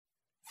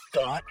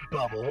Thought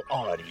Bubble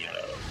Audio.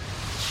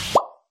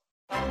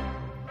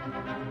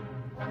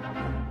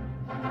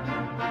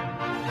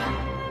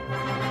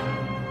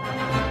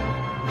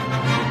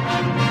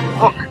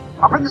 Look,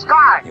 up in the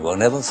sky! You will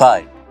never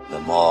find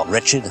the more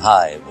wretched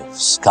hive of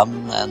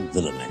scum and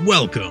villainy.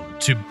 Welcome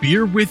to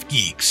Beer with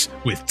Geeks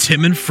with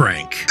Tim and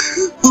Frank.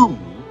 Who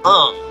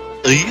are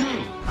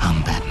you?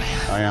 I'm Batman.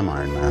 I am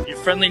Iron Man. Your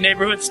friendly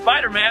neighborhood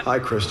Spider-Man. Hi,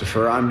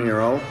 Christopher. I'm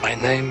Nero. My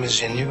name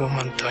is Inigo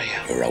Montoya.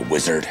 You're a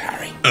wizard,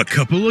 Harry. A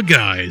couple of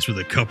guys with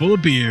a couple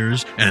of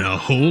beers and a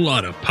whole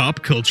lot of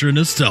pop culture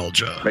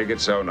nostalgia. Make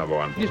it so, number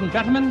one. Ladies and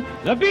gentlemen,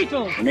 the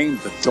Beatles. Named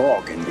the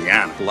dog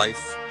Indiana.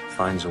 Life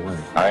finds a way.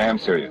 I am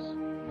serious.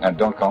 And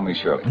don't call me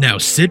Shirley. Now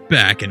sit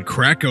back and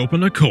crack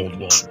open a cold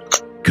one,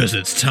 because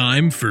it's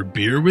time for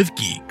Beer with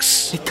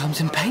Geeks. It comes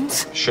in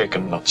paints?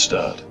 Shaken, not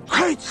stirred.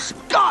 Great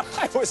Scott!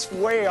 I was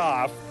way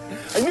off.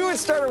 I knew it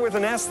started with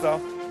an S, though.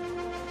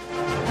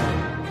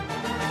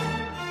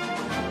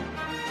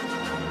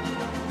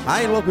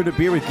 Hi, and welcome to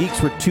Beer with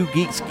Geeks, where two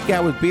geeks geek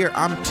out with beer.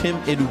 I'm Tim,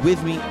 and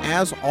with me,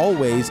 as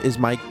always, is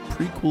my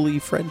prequely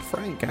friend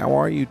Frank. How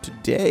are you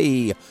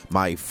today,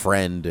 my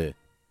friend?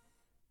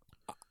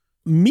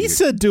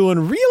 Misa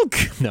doing real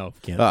good. No,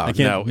 can't. Oh, I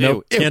can't.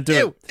 No, can't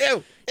do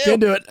it. Can't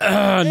do it.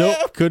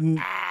 Nope.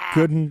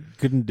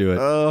 Couldn't do it.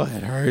 Oh,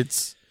 it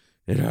hurts.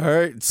 It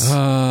hurts.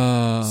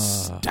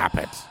 Stop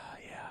it.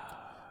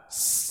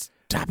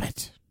 Stop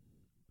it.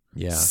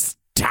 Yeah.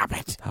 Stop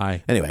it.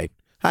 Hi. Anyway,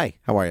 hi.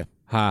 How are you?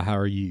 Hi. How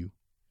are you?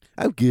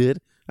 I'm good.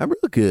 I'm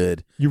real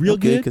good. You real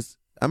good?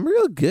 I'm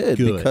real good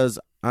Good. because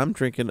I'm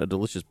drinking a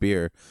delicious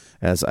beer,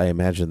 as I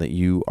imagine that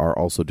you are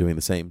also doing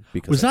the same.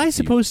 Because Was I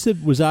supposed to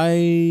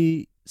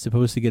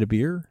get a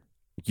beer?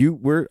 You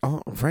were,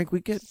 Frank. We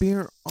get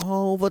beer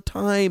all the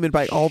time, and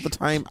by all the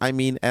time, I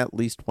mean at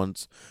least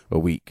once a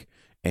week.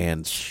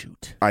 And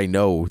shoot, I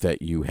know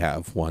that you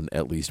have one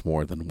at least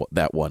more than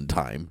that one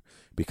time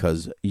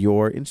because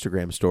your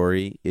Instagram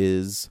story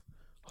is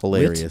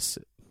hilarious.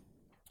 Lit?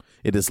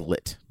 It is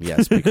lit,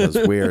 yes, because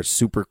we're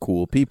super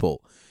cool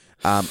people.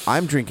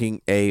 I'm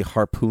drinking a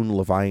Harpoon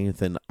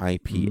Leviathan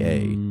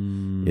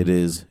IPA. It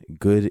is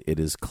good. It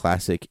is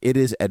classic. It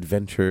is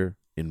adventure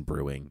in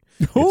brewing.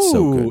 It's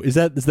so good.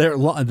 Is their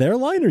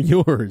line or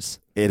yours?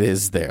 It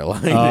is their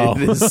line. Oh.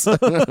 It is.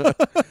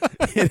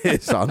 It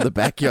is on the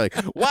back. You're like,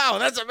 wow,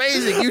 that's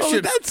amazing. You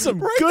should. That's some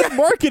good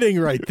marketing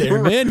right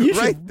there, man. You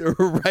should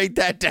write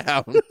that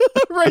down.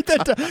 write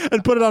that down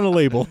and put it on a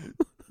label.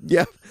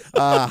 Yep,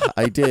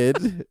 I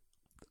did,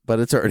 but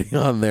it's already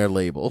on their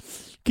label.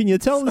 Can you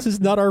tell this is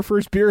not our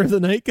first beer of the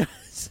night,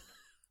 guys?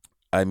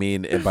 I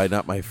mean, and by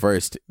not my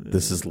first,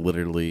 this is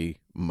literally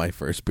my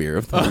first beer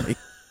of the night.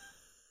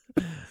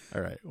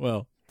 All right.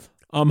 Well,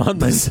 I'm on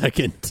my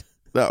second.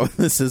 No,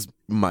 this is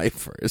my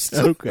first.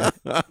 Okay.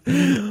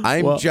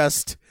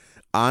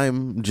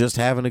 I'm just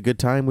having a good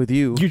time with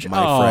you, my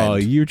friend. Oh,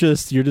 you're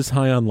just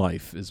high on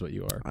life, is what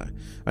you are.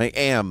 I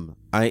am.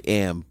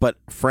 But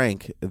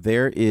Frank,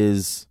 there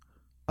is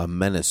a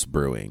menace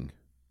brewing.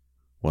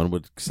 One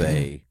would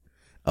say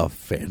a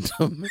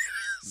phantom.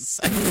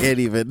 I can't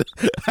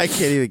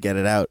even get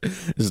it out.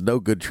 There's no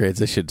good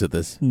transition to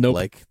this. Nope.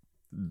 Like,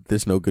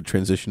 there's no good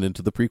transition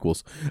into the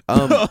prequels.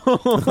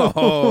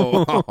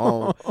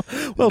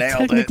 Well,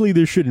 technically,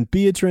 there shouldn't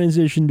be a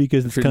transition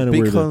because it's kind of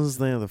where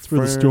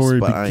the story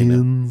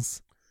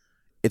begins.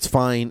 It's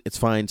fine. It's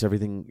fine. It's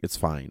everything. It's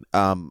fine.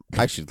 I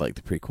actually like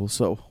the prequel,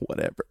 so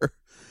whatever.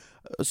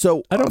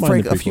 So, I don't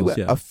Frank, mind the prequels,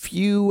 a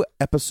few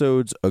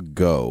episodes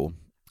ago,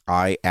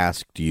 I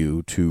asked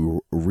you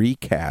to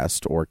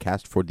recast or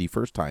cast for the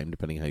first time,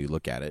 depending how you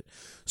look at it,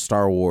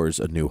 Star Wars: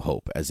 A New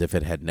Hope, as if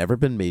it had never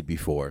been made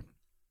before.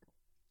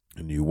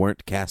 And you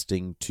weren't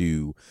casting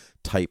to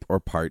type or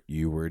part,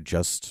 you were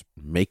just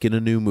making a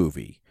new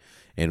movie.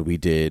 And we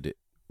did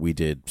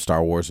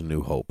Star Wars: A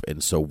New Hope.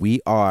 And so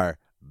we are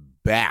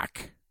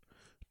back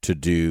to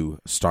do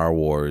Star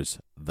Wars: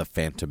 The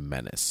Phantom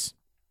Menace.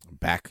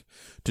 Back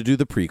to do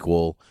the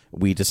prequel.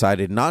 We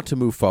decided not to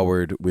move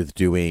forward with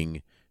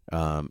doing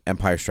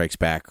Empire Strikes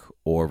Back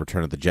or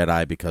Return of the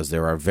Jedi because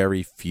there are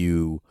very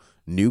few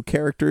new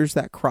characters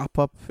that crop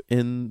up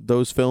in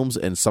those films,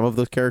 and some of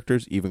those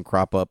characters even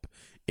crop up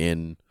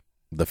in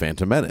The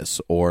Phantom Menace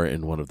or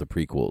in one of the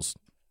prequels.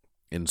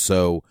 And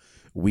so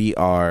we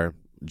are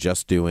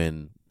just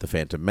doing The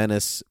Phantom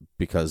Menace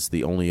because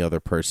the only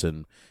other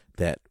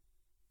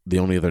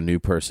new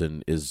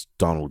person is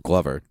Donald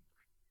Glover.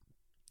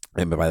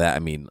 And by that I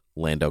mean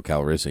Lando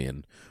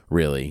Calrissian,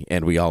 really.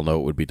 And we all know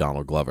it would be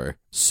Donald Glover.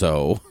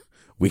 So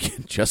we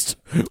can just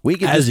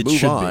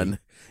move on.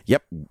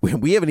 Yep.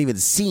 We haven't even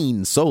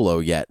seen Solo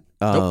yet.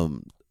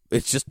 Nope.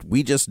 It's just,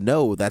 we just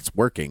know that's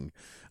working.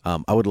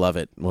 I would love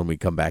it when we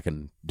come back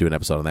and do an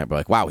episode on that. We're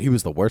like, wow, he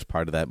was the worst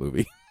part of that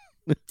movie.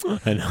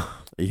 I know.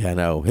 Yeah, I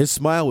know. His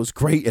smile was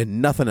great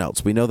and nothing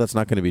else. We know that's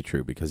not going to be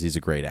true because he's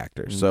a great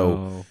actor.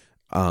 So,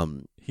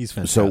 he's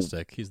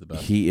fantastic. He's the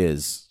best. He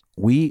is.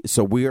 We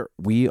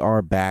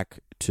are back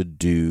to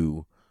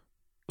do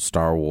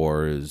Star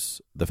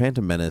Wars: The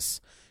Phantom Menace.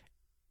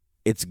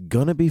 It's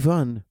gonna be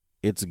fun.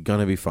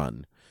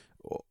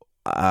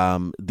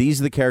 these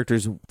are the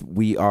characters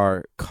we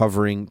are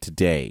covering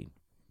today: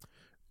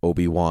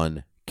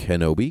 Obi-Wan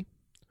Kenobi,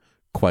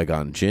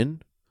 Qui-Gon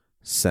Jinn,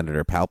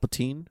 Senator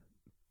Palpatine,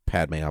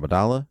 Padme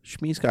Amidala,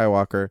 Shmi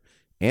Skywalker,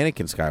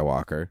 Anakin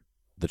Skywalker,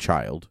 the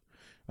child,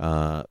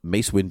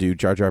 Mace Windu,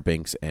 Jar Jar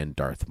Binks, and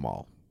Darth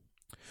Maul.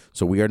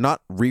 So we are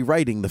not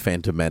rewriting the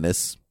Phantom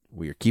Menace.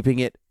 We are keeping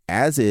it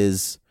as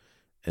is,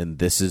 and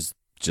this is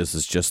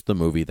just the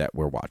movie that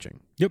we're watching.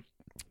 Yep.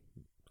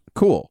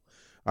 Cool.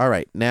 All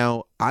right.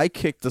 Now, I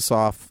kicked us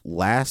off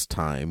last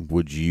time.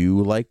 Would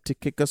you like to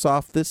kick us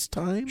off this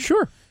time?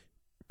 Sure.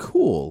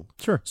 Cool.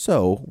 Sure.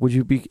 So, would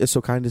you be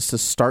so kind as to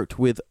start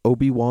with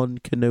Obi-Wan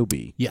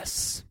Kenobi?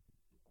 Yes.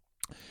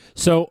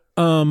 So,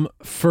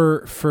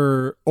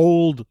 for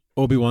old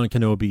Obi-Wan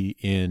Kenobi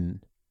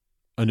in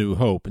A New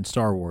Hope in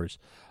Star Wars,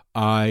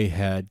 I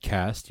had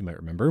cast, you might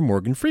remember,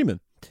 Morgan Freeman.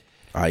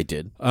 I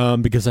did.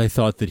 Because I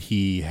thought that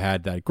he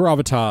had that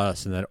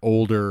gravitas and that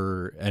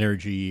older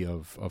energy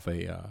of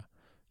a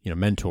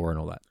mentor and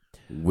all that.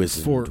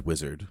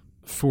 Wizard.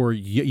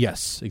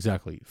 Yes,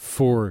 exactly.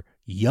 For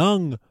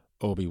young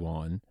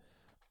Obi-Wan,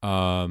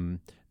 there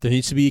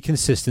needs to be a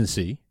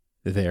consistency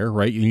there,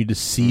 right? You need to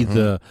see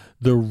the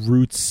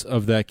roots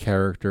of that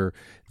character.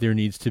 There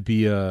needs to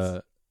be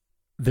a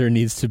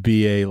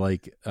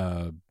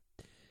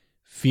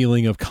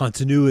feeling of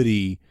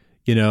continuity,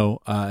 and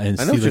I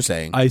know what you're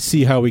saying. I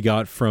see how we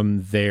got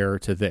from there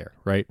to there,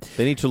 right?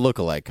 They need to look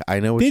alike. I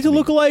know what they need you to mean.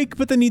 look alike,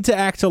 but they need to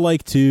act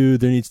alike too.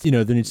 There needs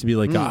to be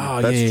like,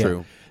 that's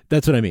true.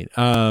 That's what I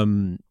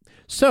mean.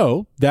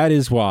 So that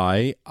is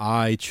why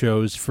I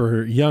chose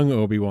for young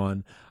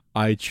Obi-Wan,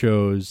 I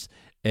chose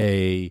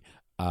a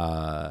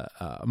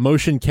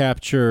motion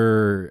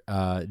capture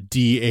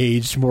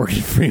de-aged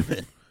Morgan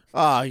Freeman.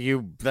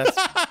 That's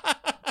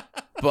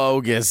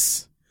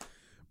bogus.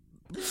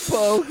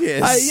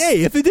 Bogus.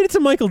 Hey, if they did it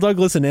to Michael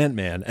Douglas and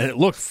Ant-Man and it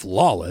looked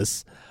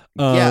flawless.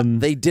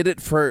 They did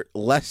it for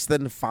less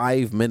than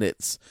 5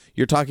 minutes.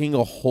 You're talking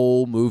a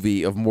whole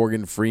movie of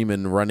Morgan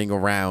Freeman running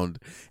around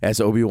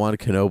as Obi-Wan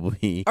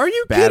Kenobi. Are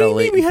you kidding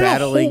me?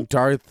 Battling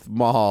Darth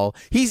Maul.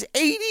 He's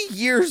 80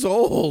 years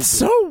old.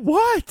 So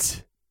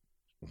what?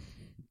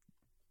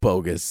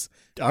 Bogus.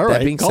 All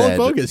right, call it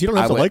bogus. You don't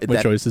have to like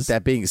my choices.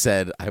 That being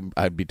said,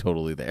 I'd be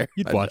totally there.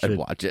 I'd watch it.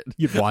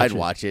 I'd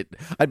watch it.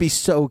 I'd be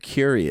so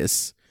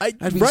curious. I'd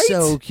be right?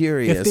 so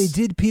curious. If they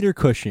did Peter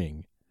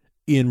Cushing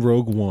in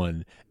Rogue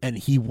One and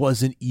he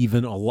wasn't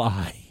even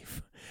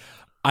alive,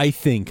 I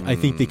think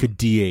they could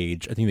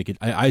de-age. I think they could.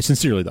 I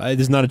sincerely, this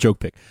is not a joke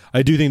pick.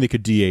 I do think they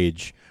could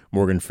de-age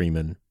Morgan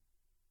Freeman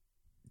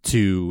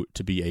to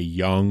be a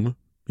young.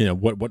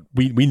 What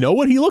we know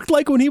what he looked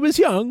like when he was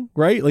young,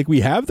 right? Like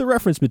we have the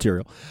reference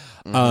material.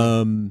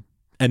 And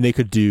they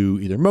could do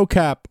either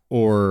mocap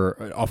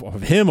or off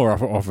of him or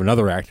off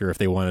another actor if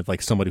they wanted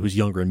like somebody who's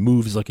younger and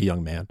moves like a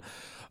young man.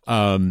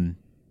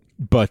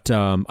 But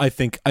I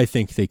think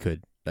they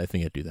could. I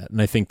think I'd do that,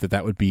 and I think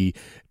that would be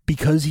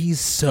because he's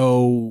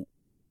so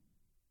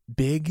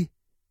big.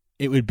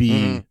 It would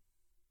be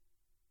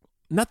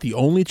not the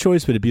only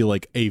choice, but it'd be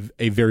like a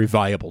very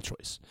viable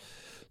choice.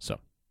 So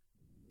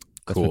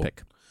that's my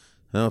pick.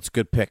 No, it's a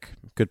good pick.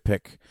 Good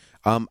pick.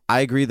 I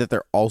agree that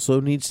there also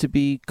needs to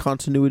be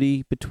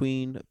continuity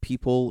between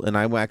people, and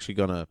I'm actually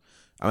gonna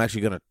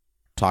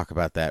talk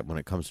about that when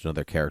it comes to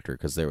another character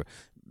because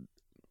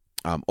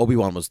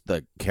Obi-Wan was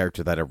the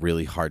character that I had a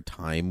really hard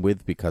time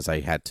with because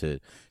I had to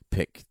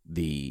pick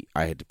the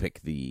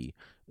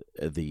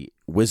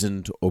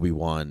wizened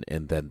Obi-Wan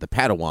and then the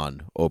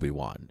Padawan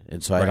Obi-Wan,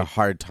 and so I had a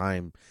hard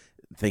time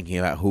thinking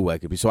about who I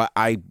could be. So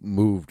I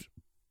moved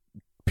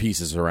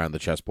pieces around the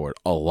chessboard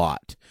a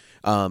lot.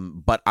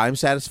 But I'm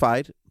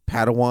satisfied.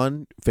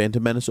 Padawan,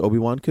 Phantom Menace,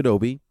 Obi-Wan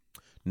Kenobi,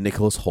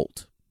 Nicholas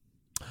Hoult.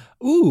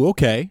 Ooh,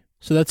 okay.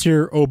 So that's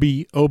your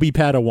Obi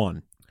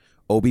Padawan.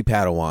 Obi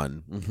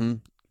Padawan. Mm-hmm.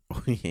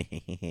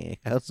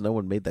 How's no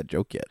one made that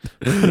joke yet?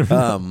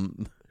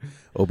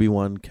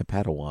 Obi-Wan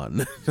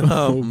Padawan.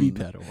 Obi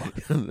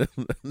Padawan.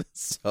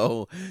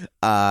 So,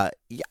 I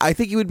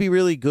think he would be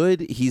really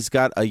good. He's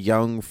got a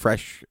young,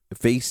 fresh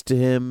face to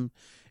him,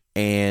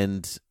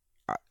 and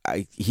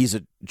he's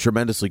a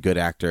tremendously good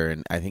actor,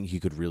 and I think he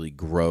could really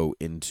grow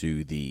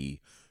into the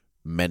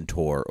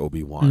mentor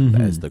Obi-Wan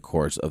as the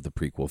course of the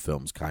prequel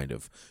films kind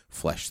of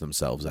flesh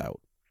themselves out.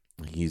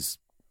 He's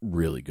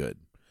really good.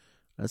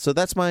 So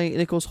that's my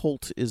Nicholas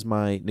Hoult is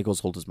my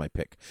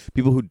pick.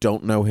 People who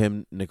don't know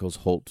him, Nicholas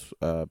Hoult,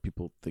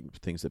 people think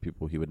things that he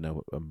would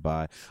know him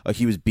by.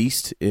 He was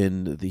Beast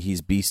in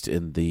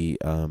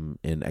X-Men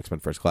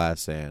First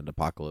Class and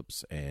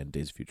Apocalypse and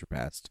Days of Future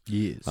Past.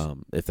 Yes.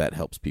 If that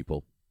helps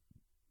people.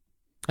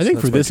 I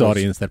think for this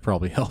audience that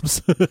probably helps.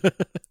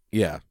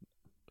 Yeah.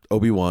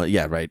 Obi-Wan,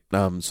 yeah, right.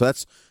 So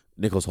that's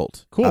Nicholas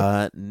Hoult.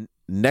 Cool.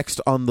 Next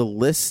on the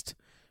list,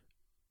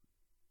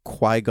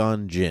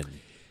 Qui-Gon Jinn.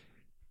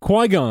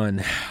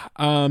 Qui-Gon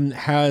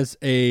has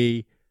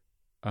a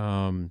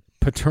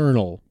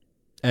paternal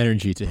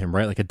energy to him,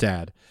 right? Like a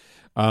dad.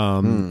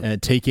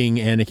 and taking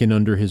Anakin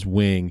under his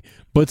wing,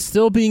 but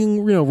still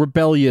being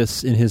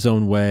rebellious in his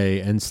own way,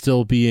 and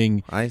still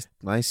being. I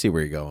see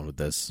where you're going with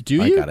this. Do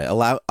you? I got it.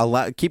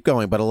 Allow. Keep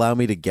going, but allow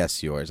me to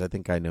guess yours. I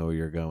think I know where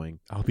you're going.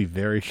 I'll be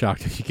very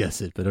shocked if you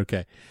guess it, but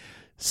okay.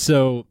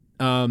 So,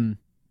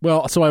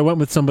 so I went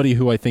with somebody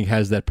who I think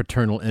has that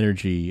paternal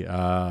energy,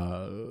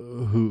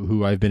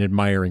 who I've been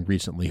admiring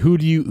recently. Who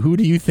do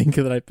you think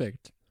that I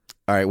picked?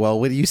 All right. Well,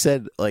 when you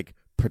said like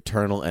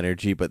paternal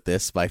energy, but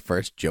my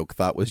first joke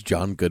thought was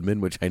John Goodman,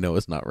 which I know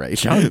is not right.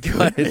 John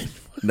Goodman.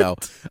 No.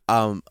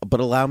 But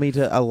allow me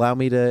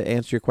to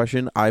answer your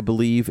question. I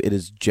believe it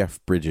is Jeff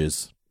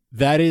Bridges.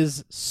 That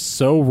is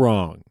so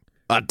wrong.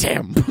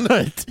 Damn.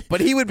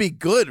 But he would be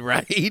good,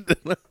 right?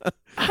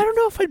 I don't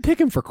know if I'd pick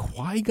him for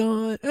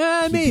Qui-Gon.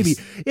 Maybe.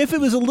 If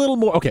it was a little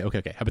more... Okay. How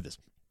about this?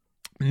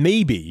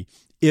 Maybe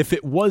if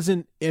it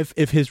wasn't... If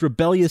his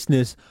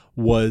rebelliousness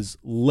was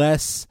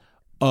less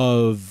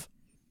of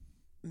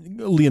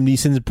Liam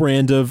Neeson's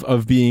brand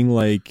of being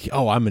like,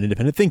 oh, I'm an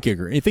independent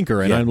thinker,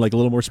 and I'm like a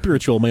little more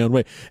spiritual in my own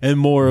way, and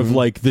more of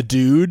like the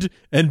dude,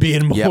 and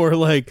being more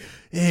like,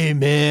 hey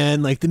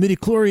man, like the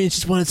midichlorians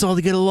just want us all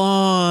to get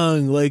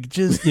along, like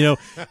just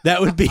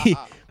that would be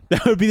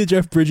the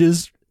Jeff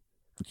Bridges.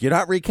 You're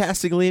not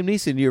recasting Liam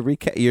Neeson.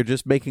 You're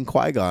just making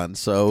Qui-Gon.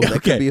 So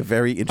that could be a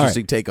very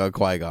interesting take on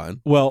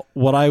Qui-Gon. Well,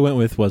 what I went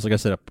with was, like I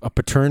said, a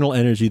paternal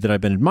energy that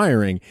I've been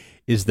admiring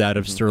is that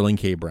of Sterling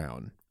K.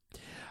 Brown.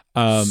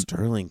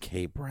 Sterling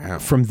K. Brown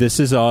from This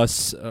Is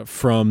Us,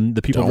 from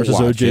The People vs.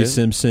 O.J.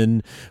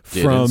 Simpson,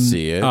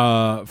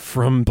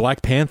 from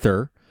Black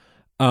Panther.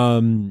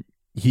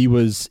 He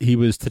was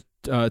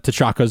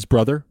T'Chaka's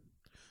brother.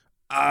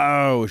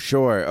 Oh,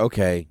 sure,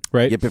 okay,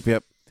 right.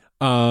 Yep.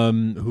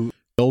 Who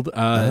killed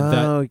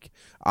that?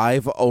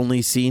 I've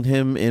only seen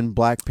him in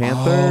Black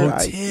Panther. Oh,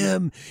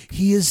 Tim,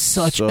 he is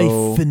such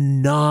a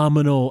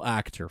phenomenal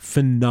actor,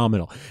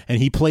 phenomenal, and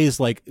he plays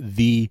like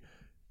the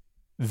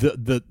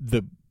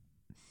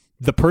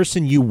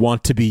person you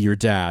want to be your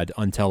dad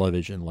on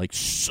television, like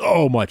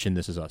so much in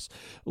This Is Us,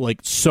 like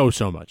so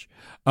much.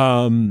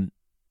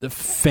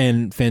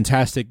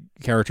 Fantastic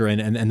character,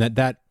 and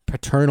that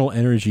paternal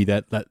energy,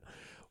 that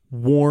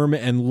warm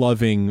and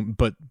loving,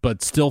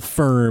 but still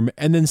firm,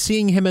 and then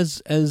seeing him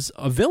as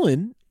a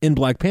villain in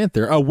Black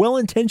Panther, a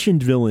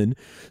well-intentioned villain,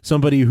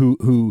 somebody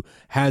who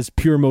has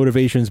pure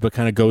motivations but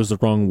kind of goes the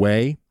wrong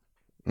way.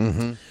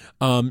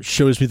 Mm-hmm.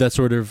 Shows me that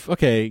sort of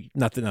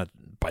not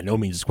by no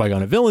means is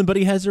Qui-Gon a villain, but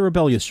he has a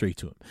rebellious streak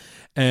to him,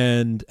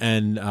 and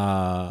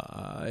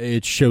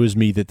it shows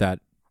me that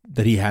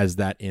he has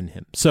that in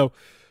him. So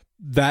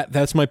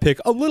that's my pick.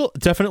 A little,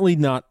 definitely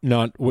not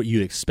what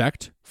you'd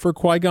expect for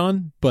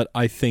Qui-Gon, but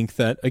I think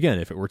that again,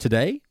 if it were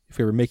today, if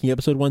we were making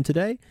episode 1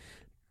 today,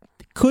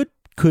 could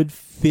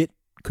fit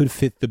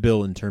the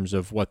bill in terms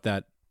of what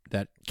that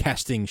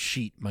casting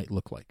sheet might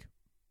look like.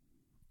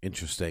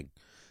 Interesting.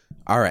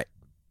 All right,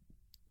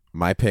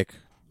 my pick,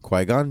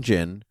 Qui-Gon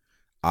Jinn.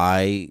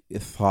 I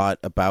thought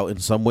about in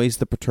some ways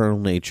the paternal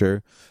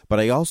nature, but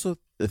I also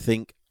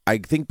think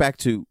back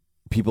to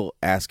people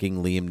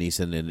asking Liam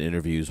Neeson in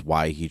interviews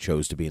why he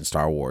chose to be in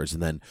Star Wars,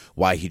 and then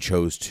why he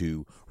chose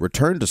to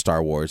return to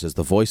Star Wars as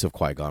the voice of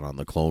Qui-Gon on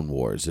the Clone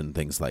Wars and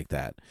things like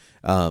that.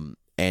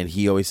 And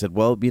he always said,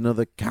 well,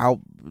 the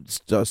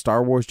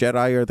Star Wars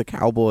Jedi are the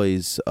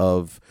cowboys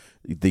of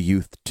the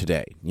youth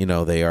today.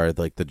 They are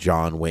like the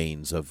John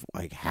Waynes of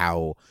like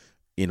how,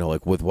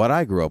 like with what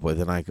I grew up with,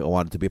 and I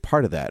wanted to be a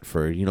part of that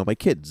for, my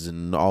kids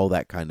and all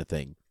that kind of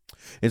thing.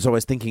 And so I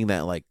was thinking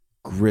that like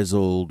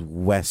grizzled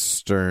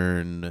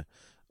Western,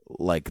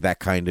 like that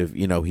kind of,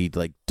 he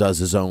like does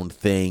his own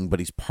thing, but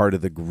he's part of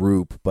the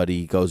group, but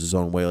he goes his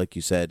own way, like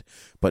you said,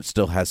 but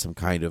still has some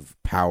kind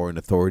of power and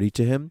authority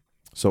to him.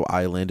 So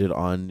I landed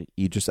on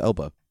Idris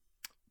Elba.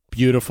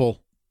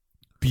 Beautiful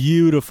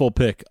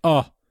pick.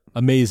 Oh,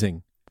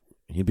 amazing.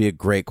 He'd be a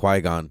great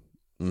Qui-Gon.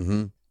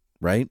 Mm-hmm.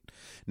 Right?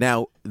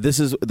 Now, this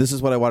is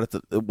what I wanted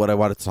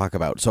to talk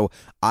about. So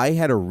I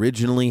had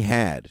originally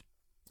had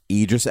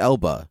Idris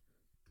Elba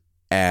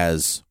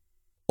as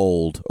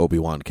old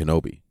Obi-Wan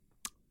Kenobi.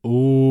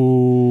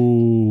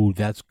 Ooh,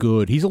 that's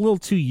good. He's a little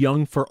too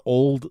young for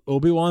old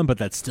Obi-Wan, but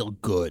that's still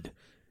good.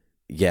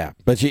 Yeah,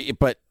 but I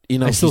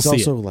still he's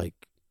also like,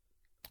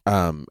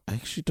 I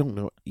actually don't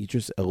know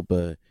Idris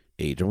Elba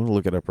age. I want to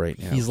look it up right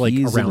now. He's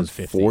around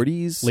 50.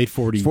 40s, late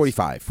 40s. He's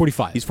 45.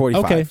 45. He's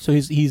 45. Okay, so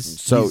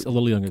he's a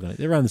little younger than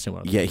they're around the same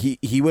age. Yeah,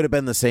 he would have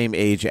been the same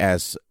age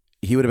as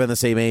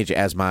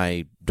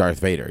my Darth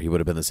Vader. He would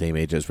have been the same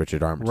age as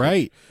Richard Armitage.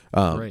 Right.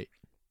 Right.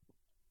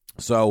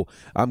 So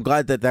I'm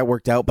glad that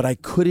worked out, but I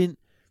couldn't.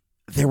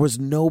 There was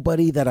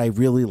nobody that I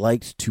really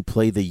liked to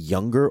play the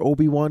younger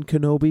Obi-Wan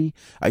Kenobi.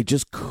 I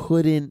just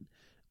couldn't.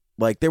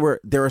 Like there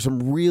are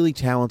some really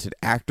talented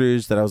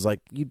actors that I was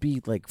like, you'd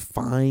be like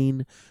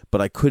fine, but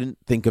I couldn't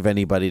think of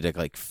anybody to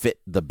like fit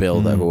the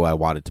bill that who I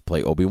wanted to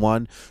play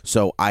Obi-Wan.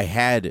 So I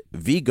had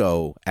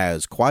Viggo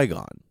as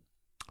Qui-Gon,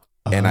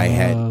 and I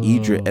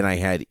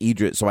had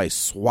Idris. So I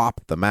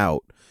swapped them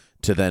out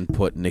to then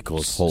put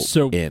Nicholas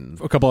Hoult in.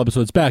 A couple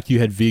episodes back, you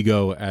had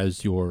Viggo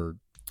as your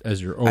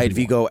as your Obi-Wan. I had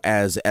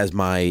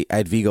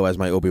Vigo as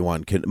my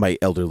Obi-Wan, my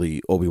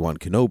elderly Obi-Wan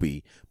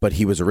Kenobi, but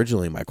he was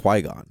originally my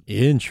Qui-Gon.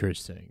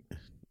 Interesting.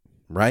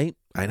 Right?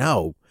 I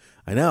know.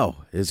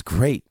 It's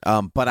great.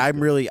 But I'm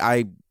really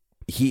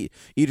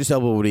Idris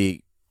Elba would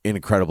be an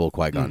incredible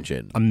Qui-Gon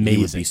Jinn. Amazing.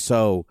 He would be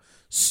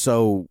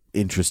so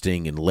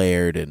interesting and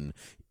layered, and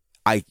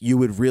you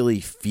would really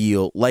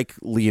feel like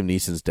Liam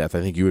Neeson's death.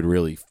 I think you would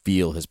really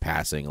feel his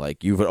passing.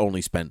 Like you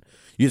spent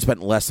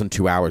less than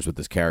 2 hours with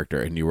this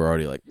character, and you were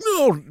already like,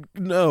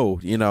 no,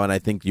 And I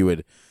think you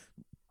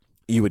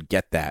would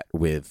get that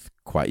with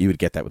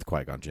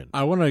Qui-Gon Jinn.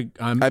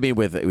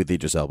 With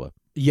Idris Elba.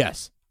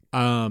 Yes,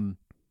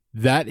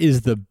 that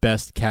is the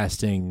best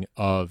casting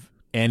of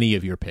any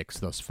of your picks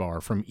thus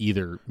far from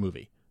either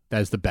movie.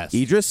 That is the best.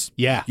 Idris?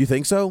 Yeah, you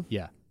think so?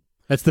 Yeah.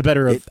 That's the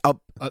better of.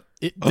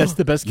 That's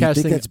the best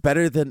casting. You think that's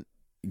better than?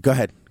 Go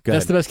ahead.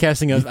 That's the best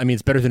casting of. I mean,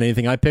 it's better than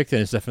anything I picked,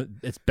 and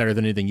it's better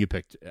than anything you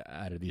picked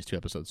out of these 2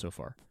 episodes so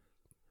far.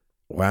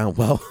 Wow.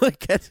 Well,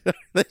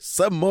 there's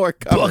some more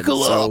coming.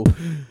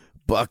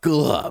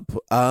 Buckle up.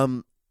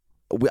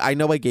 I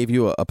know I gave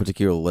you a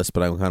particular list,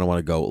 but I kind of want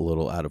to go a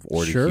little out of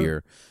order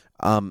here.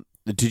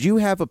 Did you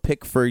have a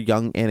pick for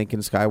young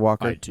Anakin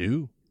Skywalker? I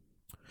do.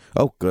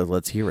 Oh, good.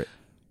 Let's hear it.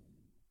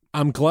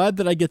 I'm glad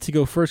that I get to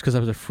go first because I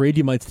was afraid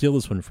you might steal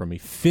this one from me.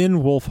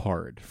 Finn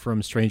Wolfhard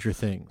from Stranger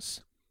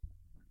Things.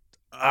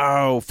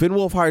 Oh, Finn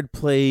Wolfhard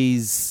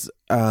plays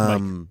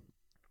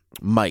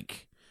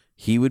Mike.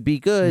 He would be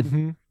good.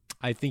 Mm-hmm.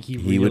 I think he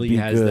really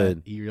has good.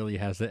 that. He really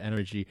has that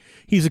energy.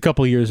 He's a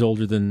couple years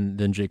older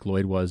than Jake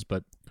Lloyd was,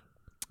 but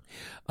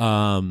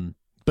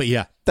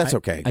yeah, that's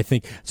okay. I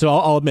think so.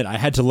 I'll admit I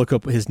had to look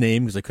up his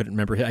name because I couldn't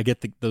remember. I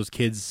get those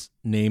kids'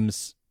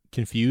 names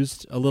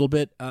confused a little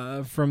bit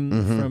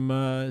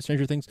from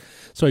Stranger Things.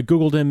 So I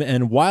Googled him,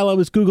 and while I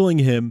was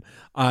Googling him,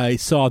 I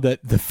saw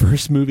that the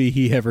first movie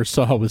he ever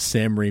saw was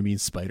Sam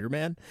Raimi's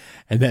Spider-Man,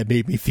 and that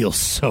made me feel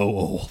so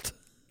old.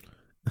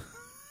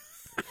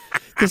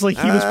 Because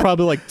he was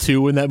probably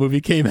 2 when that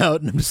movie came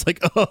out, and I'm just like,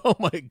 oh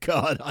my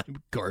God,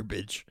 I'm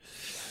garbage.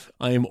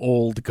 I am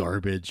old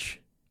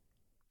garbage.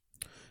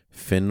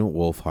 Finn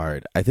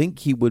Wolfhard. I think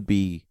he would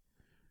be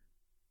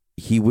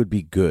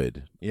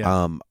good.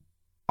 Yeah.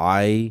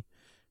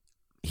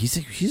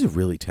 He's a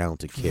really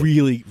talented kid.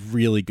 Really,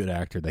 really good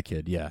actor, that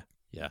kid. Yeah.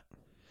 Yeah.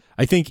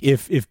 I think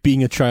if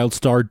being a child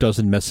star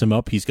doesn't mess him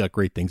up, he's got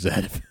great things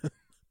ahead of him.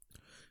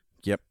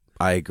 Yep.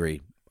 I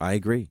agree.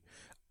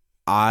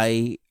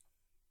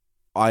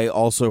 I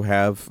also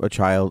have a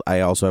child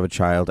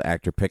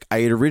actor pick.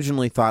 I had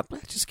originally thought,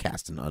 just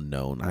cast an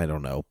unknown. I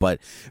don't know. But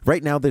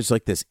right now there's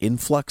this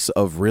influx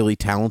of really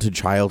talented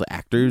child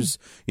actors,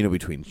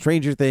 between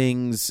Stranger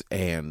Things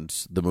and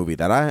the movie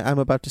that I'm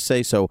about to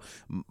say. So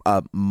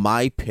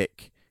my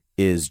pick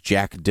is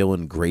Jack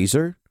Dylan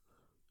Grazer,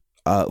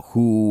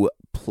 who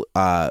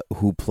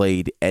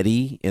played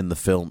Eddie in the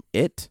film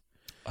It.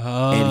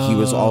 Oh. And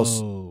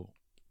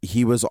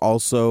he was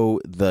also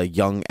the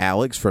young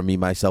Alex from Me,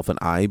 Myself, and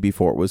I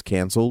before it was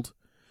canceled.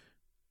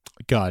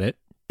 Got it.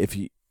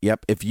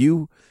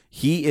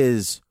 He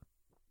is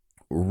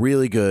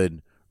really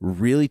good,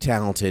 really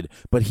talented,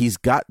 but he's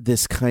got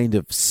this kind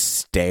of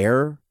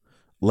stare,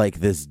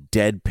 this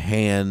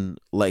deadpan,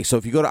 so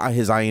if you go to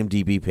his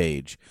IMDb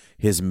page,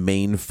 his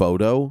main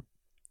photo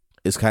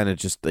is kind of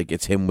just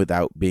it's him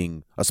without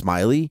being a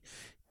smiley,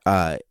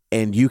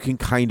 and you can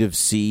kind of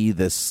see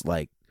this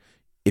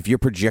if you're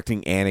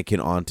projecting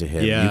Anakin onto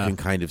him, you can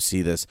kind of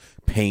see this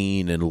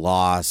pain and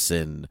loss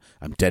and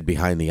I'm dead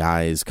behind the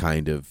eyes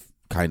kind of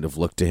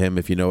look to him,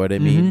 if you know what I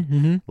mean.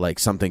 Mm-hmm.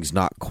 Something's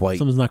not quite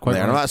there.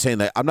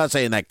 Right. I'm not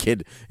saying that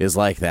kid is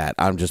like that.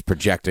 I'm just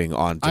projecting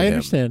onto him. I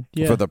understand.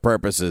 Yeah. For the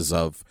purposes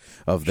of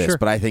this. Sure.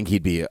 But I think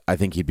he'd be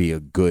a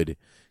good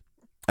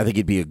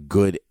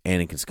Anakin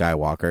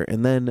Skywalker.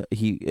 And then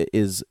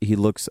he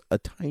looks a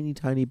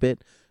tiny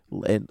bit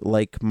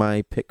like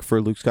my pick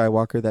for Luke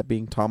Skywalker, that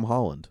being Tom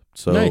Holland.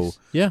 So nice.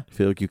 Yeah. I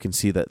feel like you can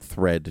see that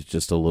thread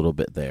just a little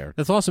bit there.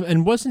 That's awesome.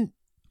 And wasn't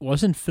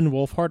Finn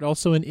Wolfhard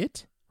also in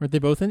It? Weren't they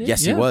both in It?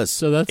 Yes, he was.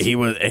 So he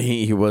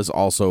was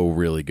also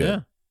really good.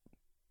 Yeah.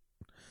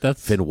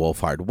 That's Finn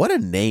Wolfhard. What a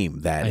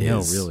name that is. I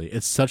know, really.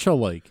 It's such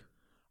a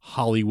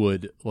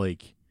Hollywood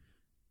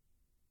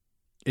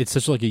it's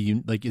such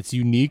it's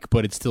unique,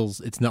 but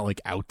it's not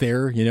out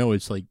there,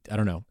 it's I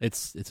don't know.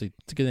 It's a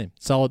good name.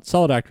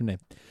 Solid actor name.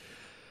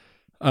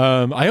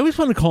 I always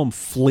want to call him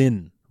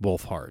Flynn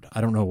Wolfhard.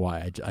 I don't know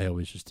why. I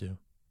always just do.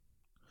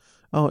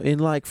 Oh, in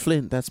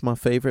Flint, that's my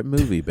favorite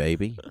movie,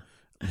 baby.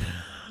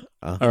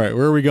 All right,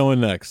 where are we going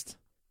next?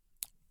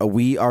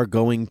 We are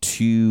going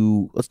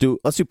to let's do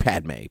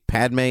Padme.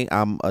 Padme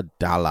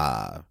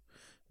Amidala.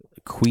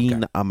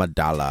 Queen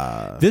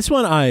Amidala. This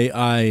one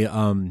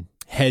I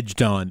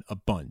hedged on a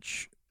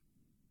bunch,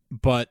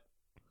 but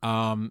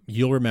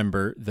you'll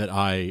remember that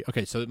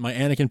so my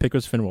Anakin pick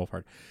was Finn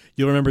Wolfhard.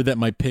 You'll remember that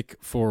my picks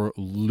for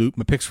Luke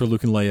and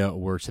Leia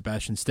were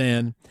Sebastian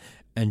Stan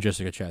and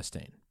Jessica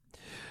Chastain.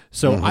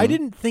 So I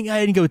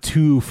didn't go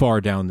too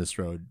far down this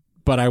road,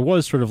 but I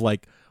was sort of well,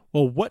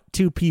 what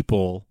two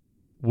people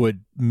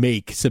would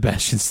make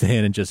Sebastian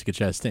Stan and Jessica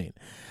Chastain.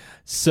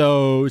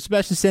 So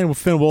Sebastian Stan with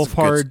Finn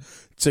Wolfhard.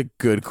 It's a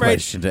good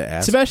question to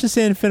ask. Sebastian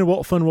Stan and Finn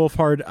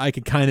Wolfhard, I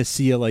could kind of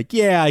see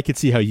I could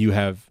see how you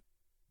have,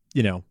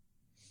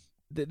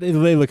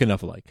 they look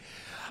enough alike.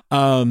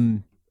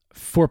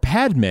 For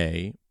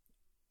Padme,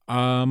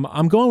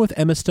 I'm going with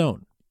Emma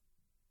Stone.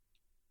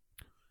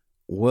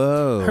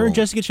 Whoa. Her and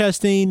Jessica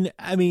Chastain,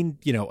 I mean,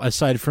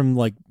 aside from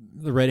like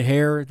the red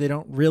hair, they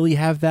don't really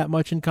have that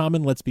much in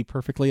common. Let's be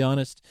perfectly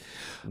honest.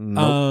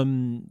 Nope.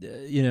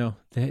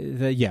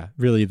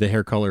 Really, the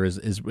hair color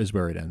is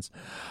where it ends.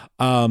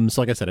 So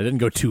like I said, I didn't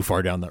go too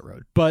far down that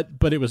road, but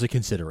it was a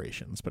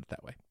consideration. Let's put it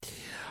that way.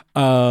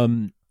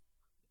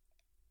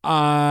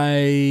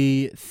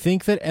 I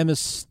think that Emma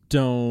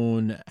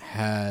Stone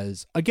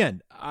has,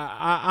 again,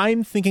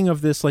 I'm thinking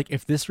of this like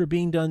if this were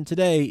being done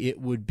today, it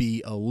would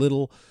be a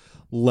little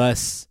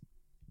less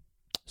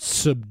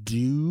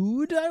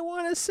subdued, I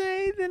want to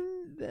say,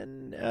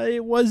 than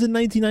it was in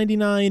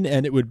 1999,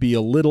 and it would be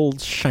a little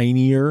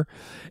shinier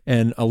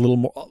and a little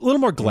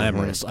more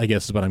glamorous, I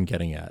guess is what I'm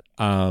getting at.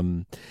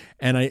 And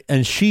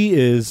she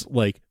is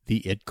like the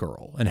it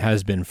girl and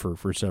has been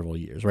for several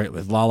years, right?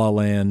 With La La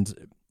Land,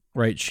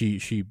 right?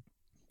 She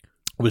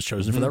was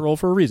chosen for that role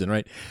for a reason,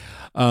 right?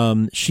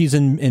 She's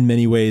in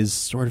many ways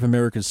sort of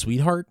America's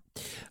sweetheart.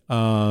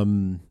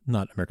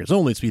 Not America's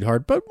only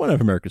sweetheart, but one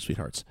of America's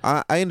sweethearts.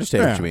 I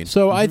understand what you mean.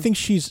 So I think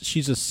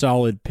she's a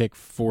solid pick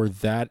for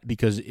that,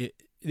 because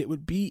it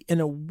would be,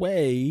 in a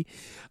way,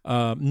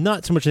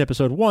 not so much in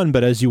episode 1,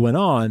 but as you went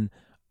on,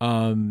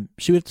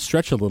 she would have to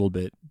stretch a little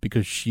bit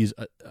because she's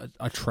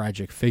a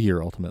tragic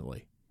figure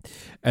ultimately.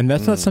 And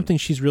that's not something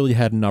she's really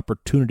had an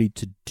opportunity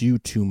to do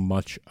too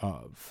much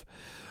of.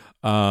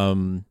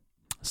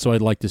 So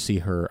I'd like to see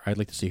her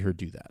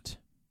do that.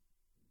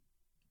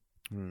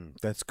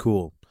 That's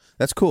cool.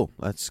 That's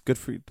good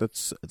for you.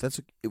 That's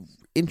an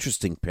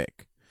interesting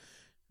pick.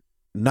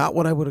 Not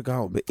what I would have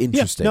gone, but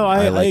interesting. Yeah, no,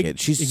 I like it.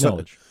 She's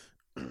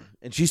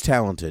and she's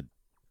talented,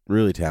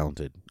 really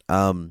talented.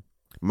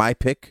 My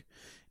pick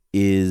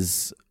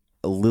is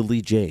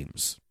Lily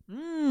James.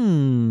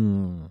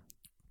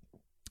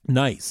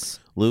 Nice.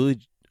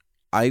 Lily.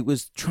 I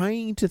was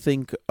trying to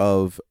think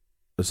of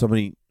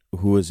somebody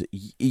who was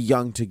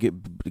young to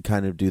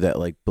kind of do that,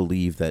 like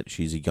believe that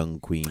she's a young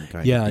queen kind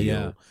of deal.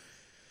 Yeah.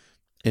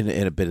 And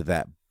a bit of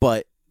that.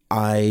 But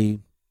I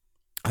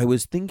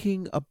was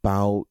thinking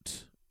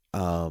about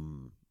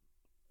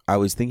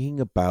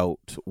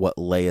what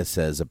Leia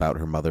says about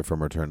her mother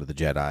from Return of the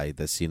Jedi.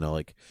 This,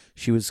 like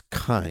she was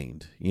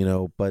kind,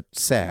 but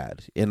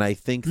sad. And I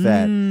think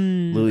that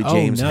Lily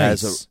James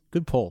has a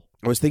good pull.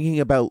 I was thinking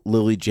about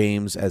Lily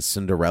James as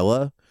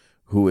Cinderella,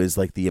 who is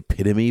like the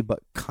epitome, but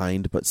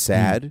kind, but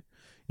sad.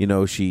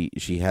 She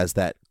has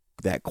that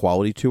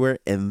quality to her.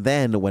 And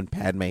then when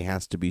Padme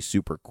has to be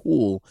super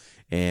cool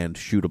and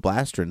shoot a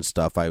blaster and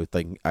stuff, I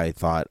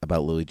thought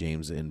about Lily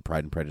James in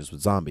Pride and Prejudice with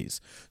zombies.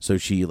 So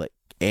she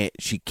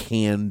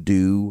can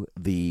do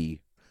the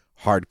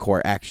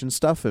hardcore action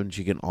stuff, and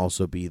she can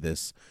also be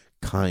this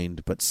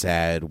kind but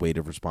sad, weight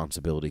of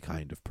responsibility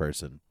kind of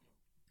person.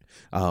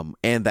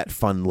 And that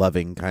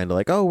fun-loving kind of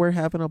like, oh, we're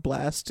having a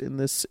blast in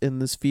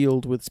this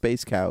field with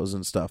space cows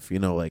and stuff,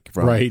 like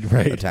from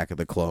Attack of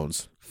the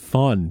Clones.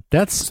 Fun.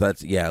 That's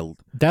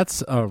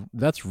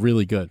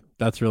really good.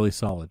 That's really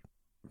solid.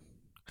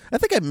 I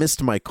think I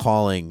missed my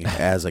calling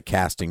as a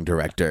casting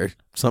director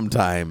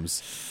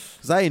sometimes,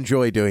 because I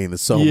enjoy doing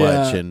this so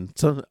much, and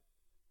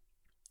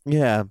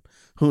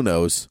who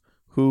knows?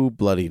 Who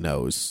bloody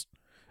knows?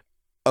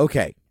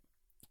 Okay,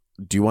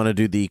 do you want to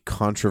do the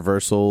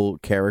controversial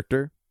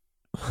character?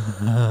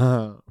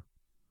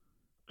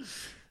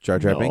 Jar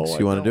Jar Binks,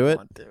 you want to do it?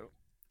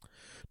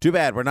 Too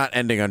bad we're not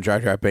ending on Jar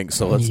Jar Binks,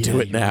 so let's do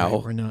it now.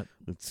 Right, we're not.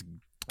 Let's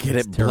get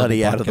it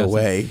bloody out of the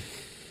way.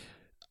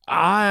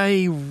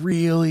 I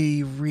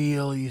really,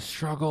 really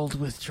struggled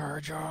with Jar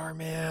Jar,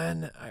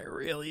 man. I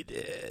really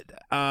did.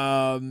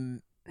 I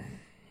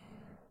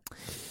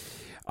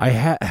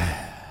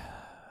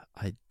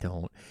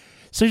don't.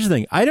 So here's the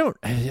thing.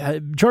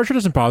 Jar Jar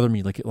doesn't bother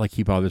me like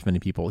he bothers many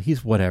people.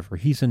 He's whatever.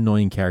 He's an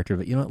annoying character,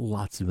 but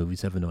lots of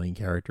movies have annoying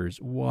characters.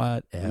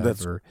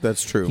 Whatever.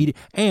 That's true.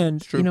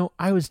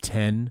 I was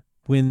 10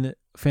 when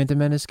Phantom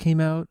Menace came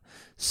out,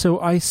 so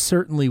I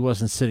certainly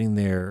wasn't sitting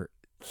there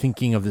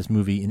thinking of this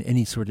movie in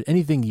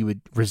anything you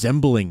would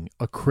resembling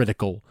a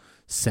critical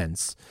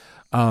sense.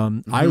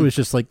 I was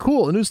just like,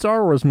 cool, a new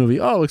Star Wars movie.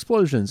 Oh,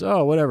 explosions.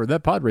 Oh, whatever.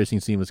 That pod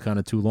racing scene was kind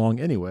of too long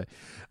anyway.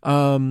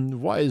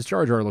 Why does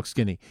Jar Jar look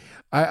skinny?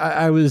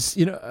 I was,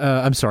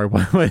 I'm sorry.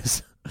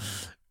 That's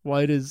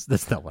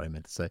not what I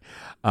meant to say.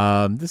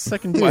 This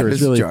second gear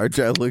is really Jar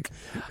Jar look.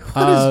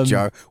 What is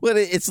Jar? Well,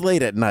 it's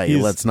late at night.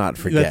 Let's not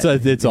forget.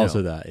 It's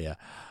also that, yeah.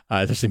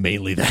 It's actually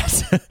mainly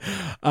that.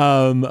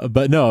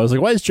 But no, I was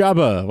like, why does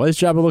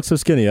Jabba look so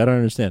skinny? I don't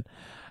understand.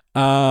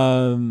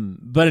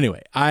 But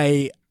anyway,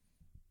 I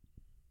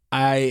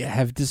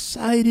have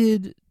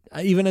decided,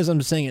 even as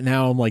I'm saying it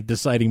now, I'm like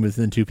deciding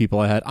within two people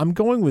I had. I'm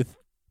going with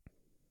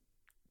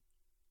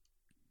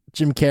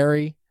Jim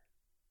Carrey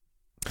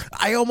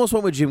I almost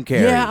went with Jim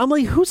Carrey. Yeah, I'm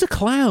like, who's a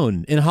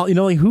clown in Hollywood? You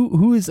know, like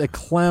who is a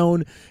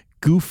clown,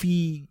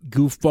 goofy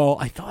goofball?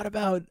 I thought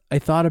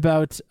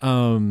about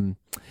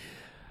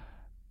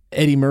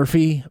Eddie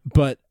Murphy,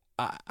 but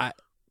I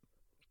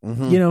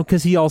you know,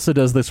 because he also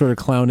does the sort of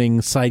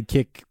clowning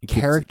sidekick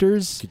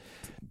characters.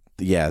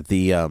 Yeah,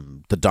 the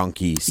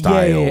donkey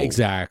style. Yeah,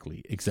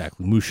 exactly.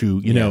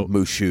 Mushu, you know,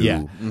 Mushu.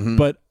 Yeah,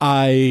 but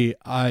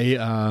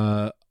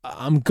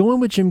I'm going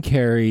with Jim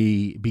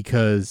Carrey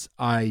because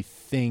I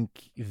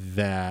think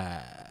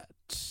that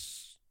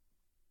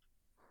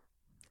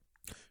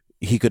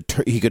he could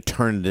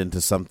turn it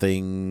into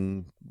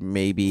something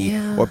maybe,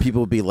 or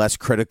people would be less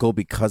critical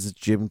because it's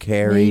Jim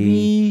Carrey.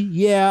 Maybe,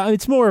 yeah.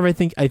 It's more of I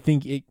think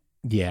it.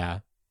 Yeah,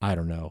 I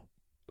don't know.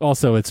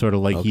 Also, it's sort of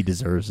like he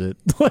deserves it.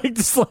 Like,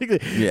 just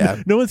like,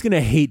 no one's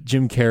gonna hate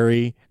Jim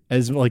Carrey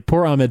as like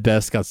poor Ahmed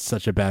Best got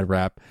such a bad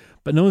rap,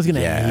 but no one's gonna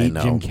hate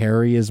Jim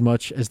Carrey as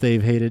much as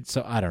they've hated.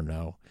 So I don't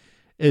know.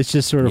 It's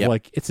just sort of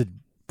like it's a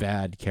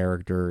bad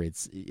character.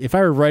 It's if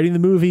I were writing the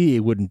movie,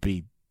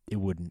 the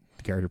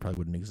character probably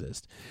wouldn't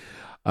exist.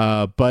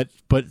 But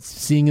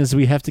seeing as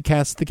we have to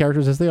cast the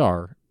characters as they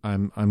are,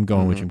 I'm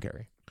going with Jim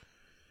Carrey.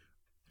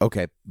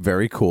 Okay,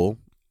 very cool.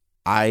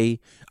 I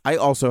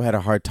also had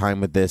a hard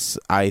time with this.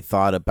 I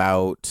thought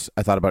about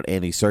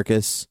Andy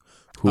Serkis,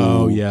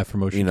 who for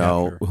motion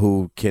capture.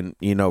 Who can,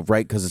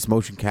 right, because it's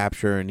motion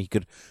capture, and he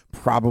could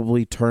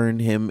probably turn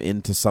him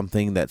into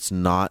something that's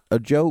not a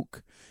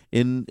joke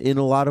in a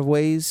lot of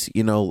ways.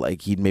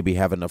 Like he'd maybe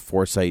have enough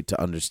foresight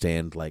to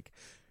understand, like,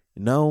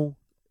 no,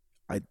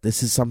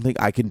 this is something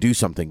I can do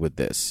something with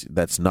this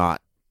that's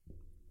not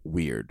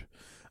weird.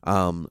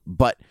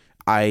 But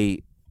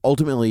I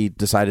ultimately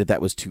decided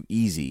that was too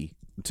easy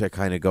to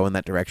kind of go in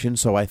that direction.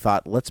 So I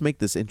thought, let's make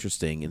this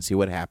interesting and see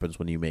what happens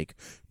when you make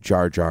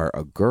Jar Jar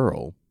a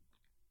girl.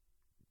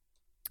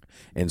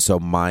 And so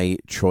my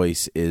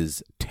choice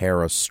is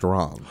Tara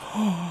Strong.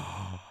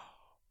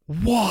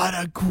 What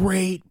a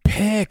great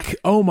pick.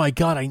 Oh my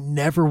God, I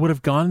never would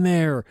have gone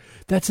there.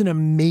 That's an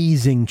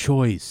amazing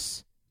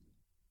choice.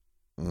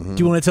 Mm-hmm.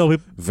 Do you want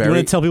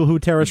to tell people who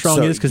Tara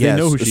Strong is? Because they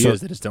know who she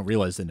is. They just don't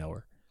realize they know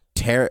her.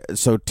 Tara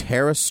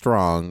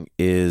Strong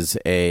is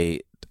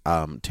a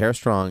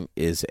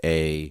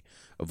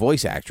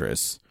voice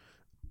actress,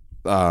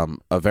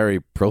 a very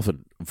prolific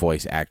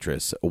voice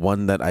actress,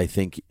 one that I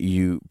think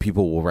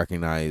people will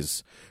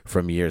recognize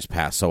from years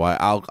past. So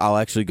I'll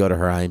actually go to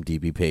her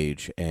IMDb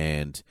page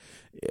and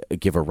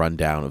give a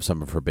rundown of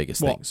some of her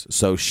biggest things.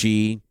 So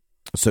she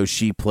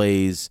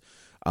plays.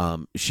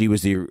 She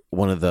was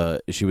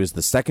the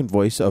second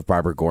voice of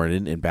Barbara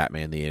Gordon in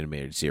Batman the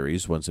Animated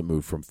Series once it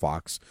moved from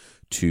Fox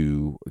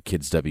to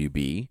Kids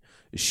WB.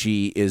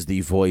 She is the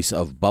voice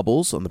of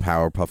Bubbles on the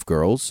Powerpuff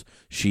Girls.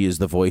 She is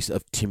the voice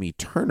of Timmy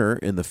Turner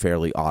in The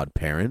Fairly Odd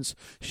Parents.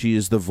 She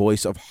is the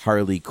voice of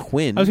Harley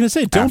Quinn. I was going to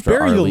say, don't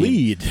bury the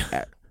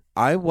lead.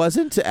 I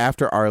wasn't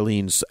after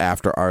Arlene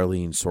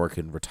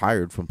Sorkin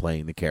retired from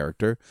playing the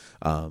character.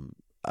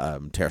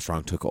 Tara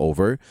Strong took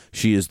over.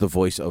 She is the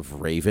voice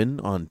of Raven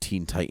on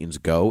Teen Titans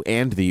Go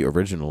and the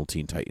original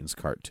Teen Titans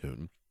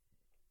cartoon.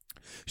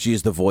 She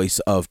is the voice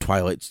of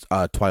Twilight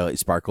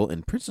Sparkle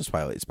and Princess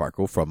Twilight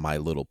Sparkle from My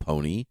Little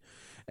Pony,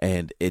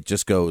 and it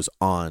just goes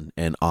on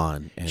and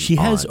on. And she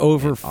has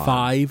over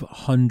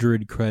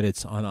 500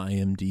 credits on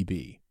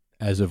IMDb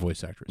as a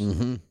voice actress.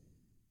 Mm-hmm.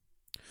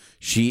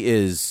 She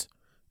is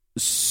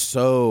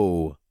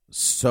so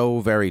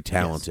very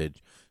talented.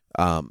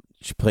 Yes.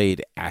 She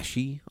played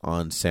Ashy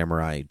on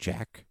Samurai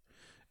Jack.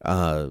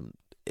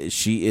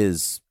 She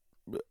is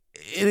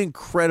an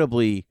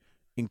incredibly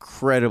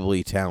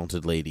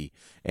talented lady,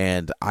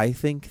 and I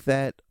think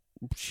that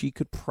she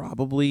could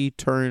probably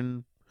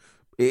turn.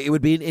 It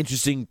would be an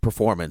interesting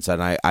performance,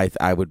 and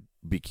I would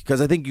be,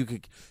 because I think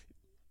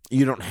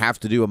you don't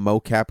have to do a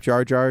mocap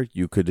Jar Jar.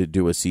 You could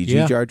do a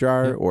CG Jar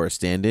Jar or a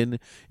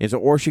stand-in, and so,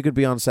 or she could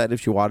be on set if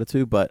she wanted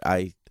to. But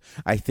I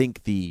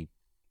think the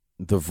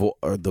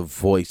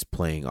voice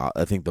playing,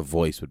 I think the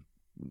voice would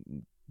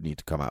need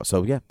to come out.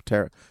 So yeah,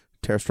 Tara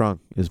Strong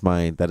is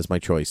my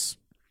choice.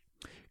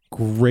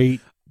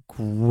 Great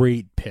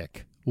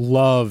pick.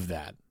 Love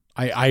that.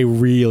 I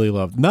really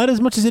love, not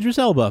as much as Idris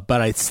Elba,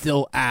 but I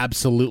still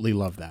absolutely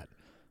love that.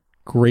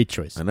 Great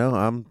choice. I know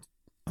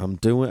I'm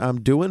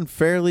doing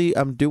fairly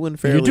You're doing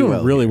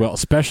well really here. well,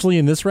 especially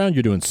in this round.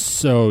 You're doing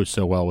so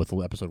well with the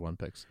episode 1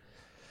 picks.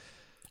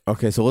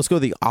 Okay, so let's go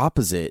the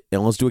opposite,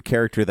 and let's do a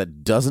character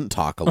that doesn't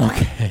talk a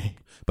lot,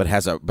 but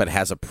has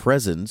a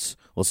presence.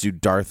 Let's do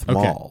Darth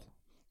Maul.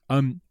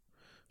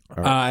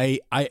 Right.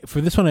 I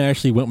for this one, I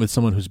actually went with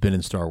someone who's been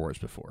in Star Wars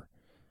before.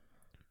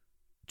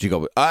 Did you go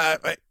with, I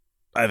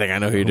think I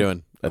know who you're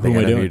doing. I know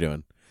who you're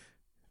doing.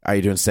 Are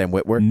you doing Sam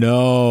Witwer?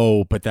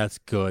 No, but that's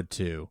good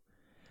too.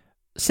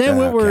 Sam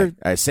Witwer.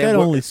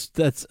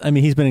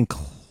 Okay. He's been in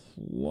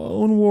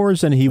Clone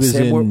Wars, and he was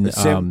Sam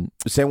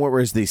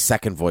Witwer is the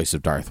second voice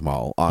of Darth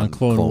Maul on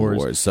Clone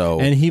Wars. So,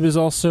 and he was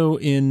also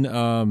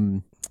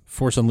in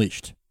Force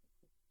Unleashed.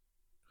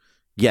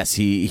 Yes,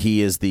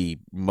 he is the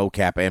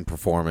mocap and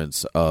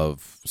performance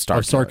of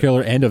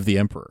Starkiller and of the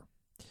Emperor.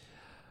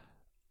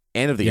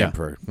 And of the Yeah.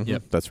 Emperor. Mhm,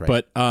 Yep. that's right.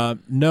 But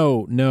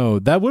no,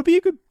 that would be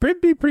a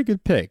pretty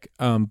good pick.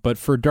 But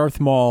for Darth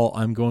Maul,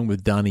 I'm going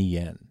with Donnie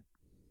Yen.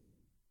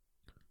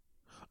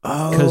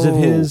 Because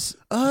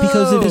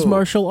of his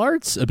martial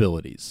arts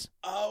abilities.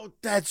 Oh,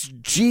 that's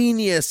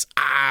genius!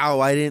 Ow,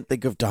 I didn't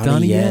think of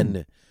Donnie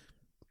Yen.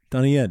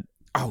 Donnie Yen.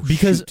 Oh,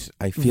 because shoot.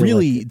 I feel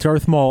really like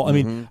Darth Maul. I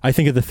mean, I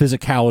think of the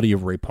physicality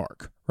of Ray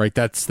Park. Right.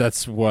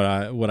 That's what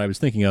I was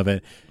thinking of.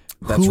 It.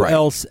 That's Who right.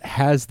 else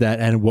has that?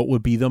 And what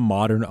would be the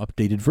modern,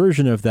 updated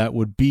version of that?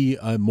 Would be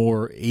a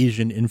more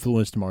Asian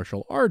influenced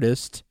martial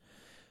artist,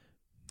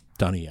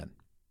 Donnie Yen.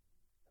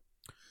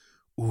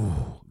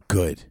 Ooh,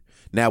 good.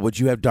 Now, would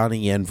you have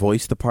Donnie Yen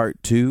voice the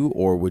part too,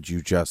 or would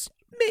you just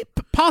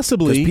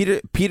possibly?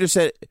 Peter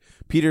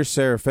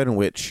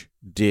Serafinowicz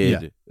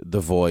did the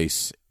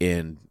voice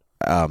in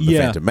the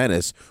Phantom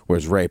Menace,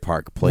 whereas Ray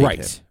Park played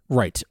him.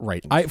 Right.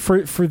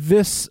 For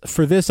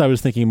this, I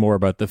was thinking more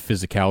about the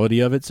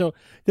physicality of it. So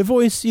the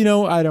voice,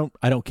 I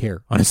don't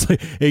care, honestly.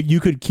 You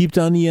could keep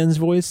Donnie Yen's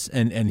voice,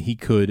 and he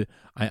could,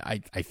 I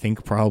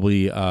think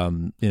probably,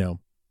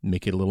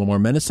 make it a little more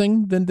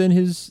menacing than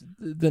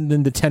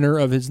the tenor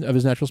of his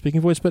natural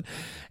speaking voice. But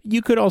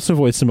you could also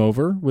voice him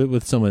over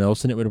with someone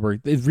else, and it would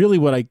work. Really,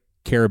 what I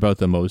care about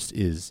the most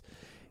is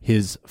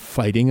his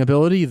fighting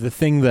ability. The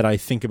thing that I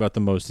think about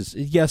the most is,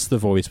 yes, the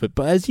voice, but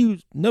as you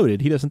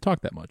noted, he doesn't talk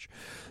that much.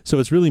 So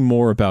it's really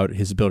more about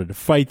his ability to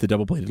fight, the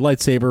double-bladed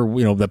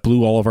lightsaber, that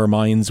blew all of our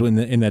minds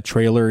in that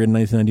trailer in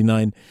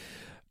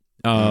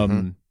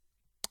 1999.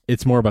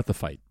 It's more about the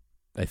fight,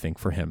 I think,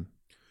 for him.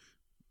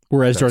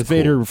 Whereas Darth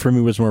Vader, for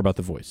me, was more about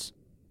the voice.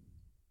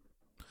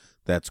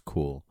 That's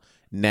cool.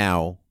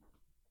 Now,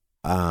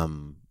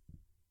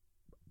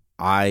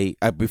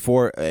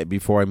 before I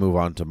move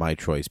on to my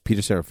choice,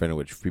 Peter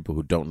Serafinowicz, for people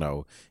who don't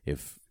know,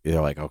 if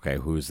they're like, okay,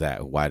 who's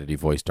that? Why did he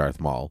voice Darth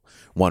Maul?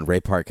 One,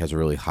 Ray Park has a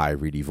really high,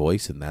 reedy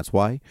voice, and that's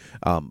why.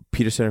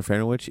 Peter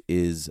Serafinowicz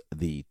is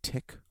the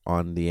Tick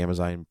on the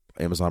Amazon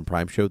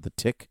Prime show, The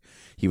Tick.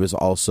 He was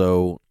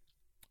also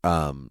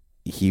the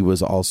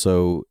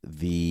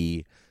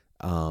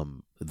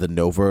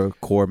Nova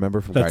Corps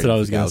member from Guardians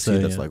of the Galaxy.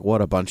 That's like,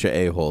 what a bunch of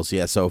a-holes.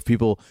 Yeah, so if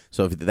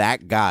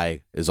that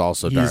guy is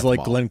also Darth Maul. He's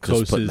like Glenn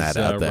Close's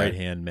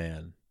right-hand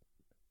man.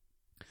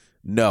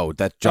 No,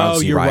 that's John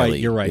C. Reilly.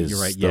 You're right.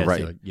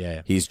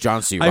 Yeah. He's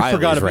John C.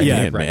 Reilly's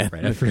right-hand man.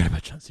 Right. I forgot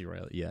about John C.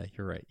 Reilly. Yeah,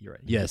 you're right.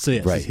 Yeah, so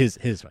yes, right. his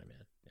right man.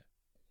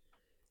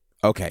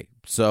 Yeah. Okay,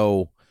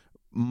 so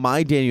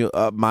my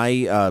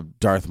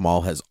Darth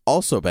Maul has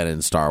also been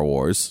in Star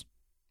Wars,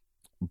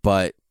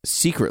 but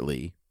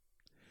secretly.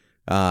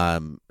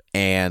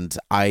 And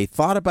I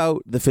thought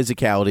about the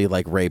physicality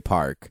like Ray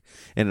Park,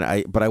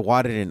 but I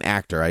wanted an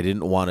actor. I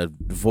didn't want a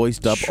voice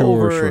dub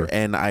over. Sure.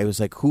 And I was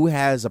like, who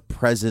has a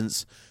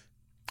presence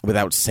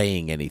without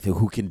saying anything?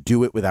 Who can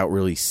do it without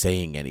really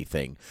saying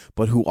anything,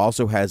 but who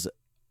also has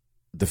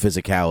the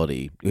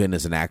physicality and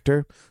is an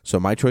actor? So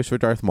my choice for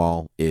Darth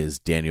Maul is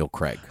Daniel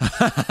Craig.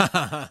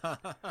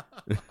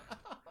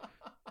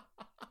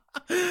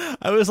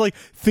 I was like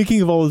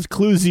thinking of all those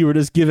clues you were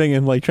just giving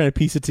and like trying to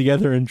piece it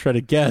together and try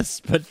to guess,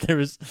 but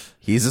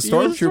he's a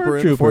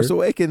stormtrooper in Force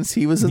Awakens.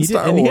 He was in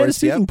Star Wars. And he had a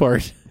speaking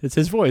part. It's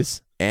his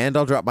voice. And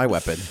I'll drop my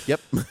weapon.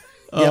 Yep.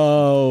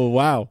 Oh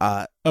wow.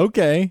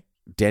 Okay.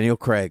 Daniel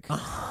Craig.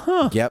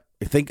 Yep.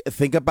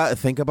 Think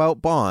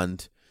about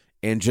Bond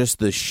and just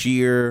the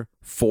sheer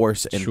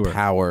force and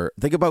power.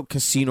 Think about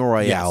Casino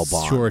Royale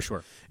Bond.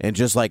 Sure. And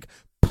just like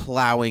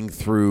plowing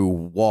through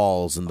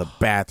walls in the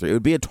bathroom. It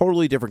would be a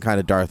totally different kind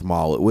of Darth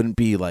Maul. It wouldn't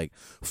be like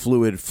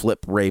fluid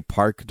flip Ray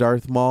Park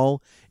Darth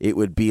Maul. It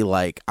would be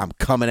like, I'm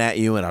coming at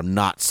you and I'm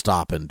not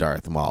stopping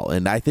Darth Maul.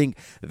 And I think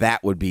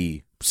that would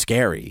be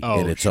scary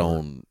in its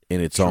own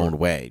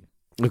way.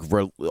 Like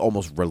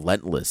almost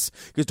relentless.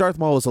 Because Darth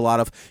Maul is a lot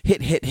of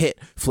hit,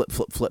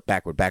 flip,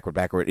 backward.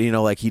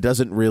 Like he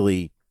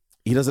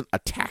doesn't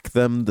attack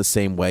them the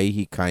same way.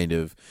 He kind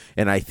of,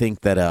 and I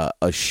think that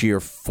a sheer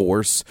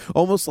force,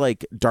 almost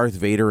like Darth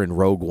Vader in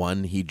Rogue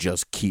One, he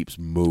just keeps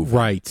moving.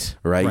 Right.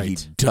 He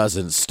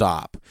doesn't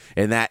stop.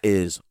 And that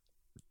is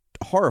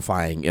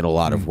horrifying in a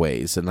lot of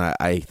ways. And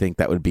I think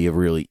that would be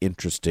an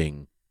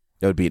interesting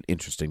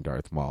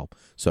Darth Maul.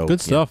 So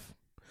good stuff.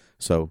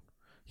 So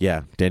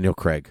yeah, Daniel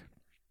Craig.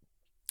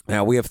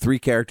 Now we have 3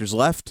 characters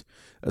left: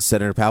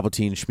 Senator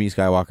Palpatine, Shmi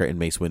Skywalker, and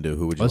Mace Windu.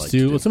 Who would you like to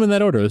do? Let's do them in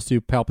that order. Let's do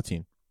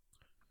Palpatine.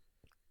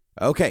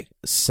 Okay,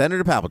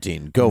 Senator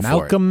Palpatine, go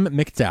Malcolm for it.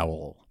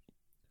 McDowell.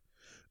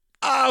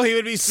 Oh, he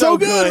would be so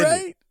good,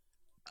 right?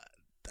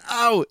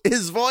 Oh,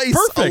 his voice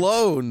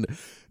alone.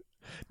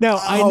 Now,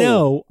 I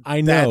know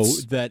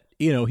that,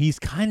 he's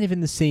kind of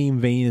in the same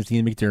vein as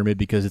Ian McDiarmid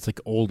because it's like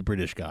old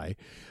British guy.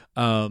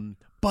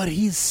 But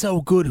he's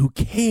so good, who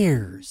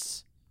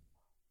cares?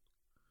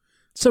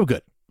 So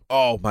good.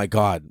 Oh my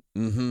God.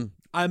 Mm-hmm.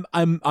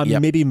 I'm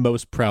maybe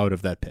most proud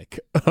of that pick.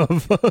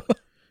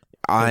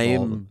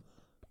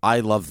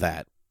 I love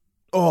that.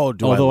 Oh,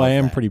 although I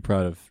am that. pretty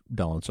proud of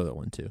Donald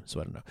Sutherland too, so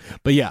I don't know.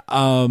 But yeah,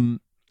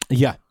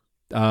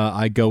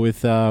 I go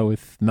with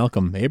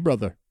Malcolm. Hey,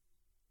 brother.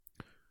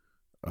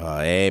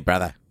 Hey,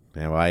 brother.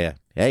 Yeah, well, yeah.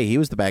 Hey, he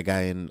was the bad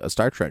guy in a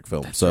Star Trek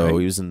film. That's so right.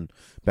 He was in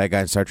bad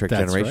guy in Star Trek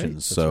That's Generations. right.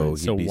 That's So right.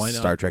 he'd So be why not?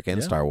 Star Trek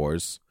and Yeah. Star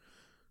Wars.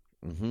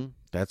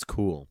 That's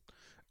cool.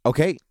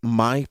 Okay,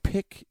 my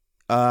pick.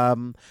 I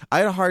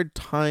had a hard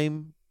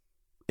time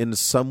in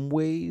some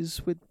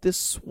ways with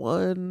this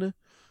one,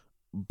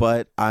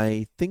 but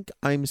I think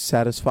I'm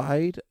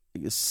satisfied.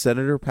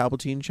 Senator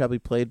Palpatine shall be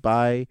played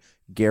by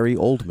Gary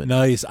Oldman.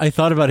 Nice. I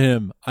thought about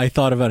him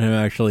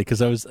actually,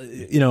 because I was,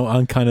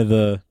 on kind of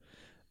the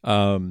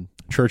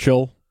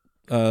Churchill,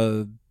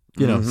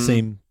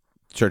 same.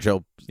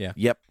 Churchill. Yeah.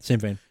 Yep. Same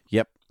vein.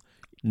 Yep.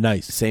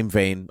 Nice. Same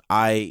vein.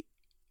 I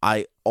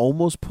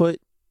almost put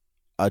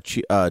a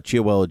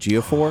Chiwetel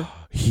Ejiofor.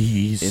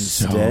 He's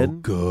instead. so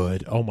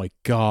good. Oh my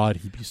God,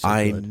 he'd be so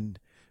good.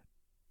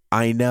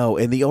 I know,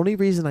 and the only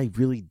reason I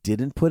really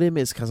didn't put him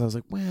is because I was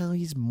like, well,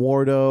 he's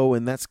Mordo,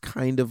 and that's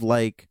kind of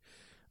like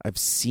I've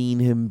seen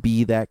him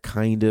be that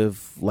kind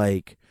of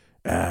like,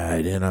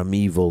 and I'm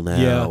evil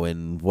now,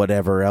 and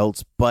whatever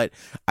else. But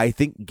I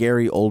think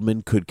Gary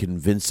Oldman could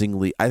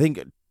convincingly. I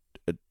think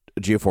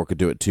Ejiofor could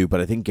do it too,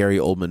 but I think Gary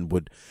Oldman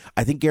would.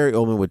 I think Gary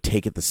Oldman would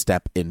take it the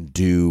step and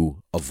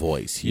do a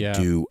voice. He'd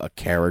do a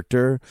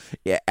character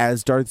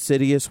as Darth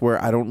Sidious,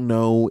 where I don't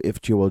know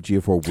if Chiwetel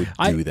Ejiofor would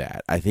do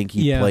that. I think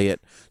he'd play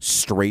it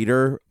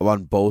straighter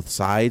on both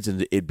sides,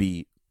 and it'd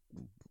be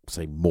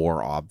say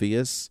more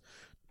obvious.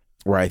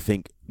 Where I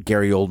think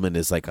Gary Oldman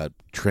is like a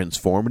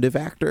transformative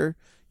actor.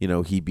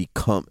 He'd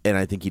become, and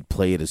I think he'd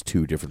play it as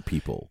two different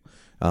people.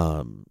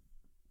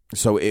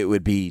 So it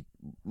would be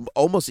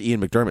almost Ian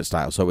McDermott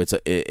style. So it's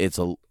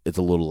a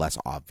little less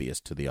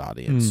obvious to the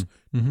audience.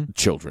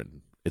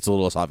 Children. It's a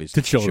little less obvious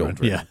to children.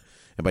 Yeah.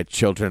 And by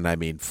children, I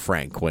mean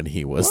Frank when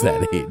he was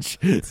that age.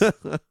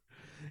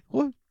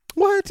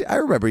 What? I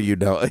remember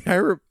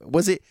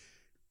was it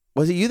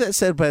you that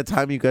said by the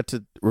time you got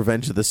to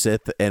Revenge of the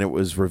Sith and it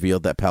was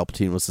revealed that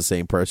Palpatine was the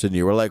same person,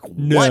 you were like,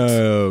 what?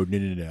 No.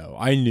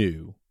 I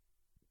knew.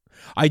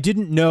 I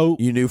didn't know.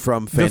 You knew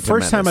from Phantom Menace. The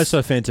first time I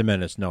saw Phantom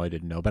Menace, no, I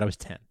didn't know, but I was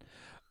 10.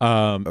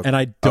 And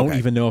I don't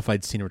even know if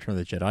I'd seen Return of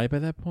the Jedi by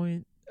that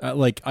point.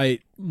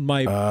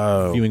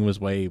 My viewing was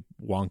way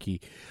wonky.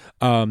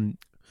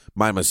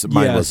 Mine was so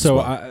as well.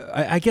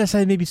 I guess I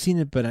had maybe seen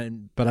it, but I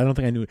don't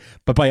think I knew it.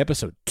 But by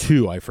episode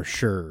 2, I for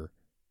sure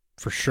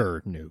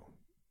knew.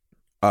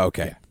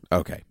 Okay.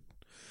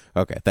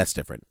 That's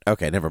different.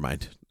 Okay, never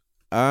mind.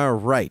 All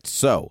right,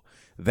 so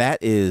that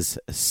is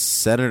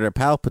Senator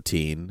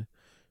Palpatine.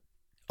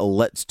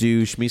 Let's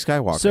do Shmi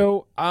Skywalker.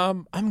 So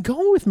I'm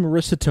going with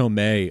Marissa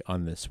Tomei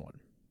on this one.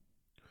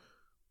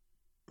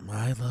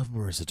 I love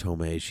Marissa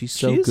Tomei. She's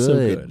so good. So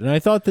good. And I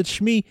thought that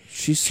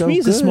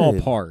Shmi's a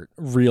small part,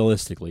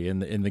 realistically,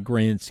 in the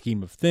grand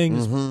scheme of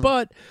things.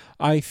 But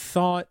I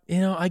thought,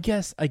 I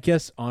guess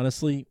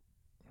honestly,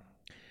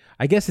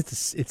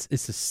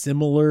 it's a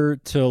similar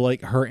to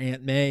like her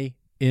Aunt May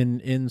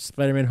in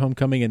Spider-Man: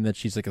 Homecoming, and that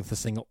she's like a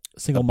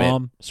single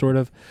mom, sort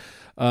of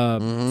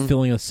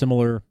filling a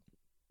similar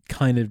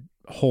kind of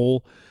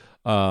hole,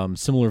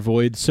 similar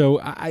void.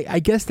 So I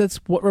guess that's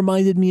what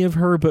reminded me of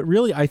her. But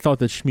really, I thought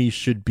that Shmi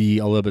should be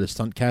a little bit of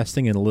stunt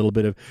casting and a little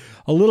bit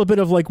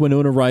of like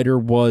Winona Ryder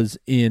was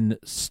in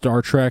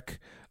Star Trek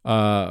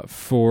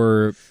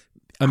for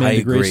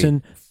Amanda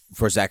Grayson.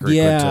 For Zachary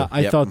Quinto.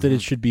 I thought that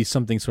it should be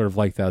something sort of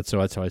like that. So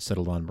that's how I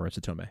settled on Marissa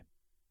Tomei.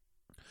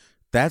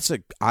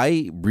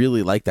 I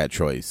really like that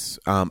choice.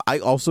 I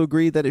also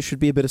agree that it should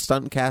be a bit of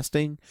stunt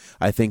casting.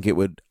 I think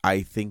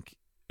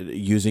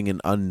using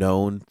an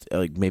unknown,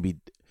 like maybe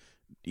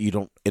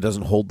it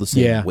doesn't hold the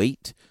same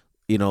weight,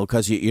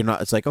 because you're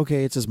not, it's like,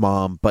 okay, it's his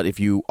mom, but if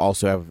you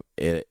also have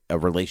a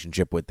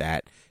relationship with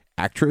that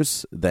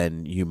actress,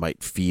 then you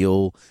might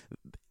feel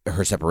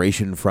her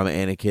separation from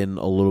Anakin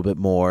a little bit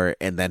more,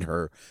 and then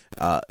her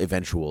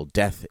eventual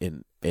death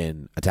in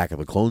Attack of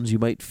the Clones you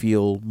might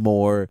feel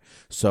more.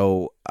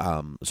 So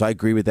I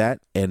agree with that,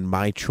 and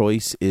my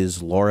choice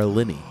is Laura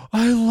Linney.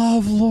 I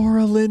love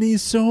Laura Linney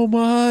so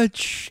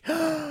much.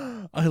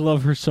 I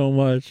love her so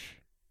much.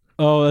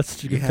 Oh, that's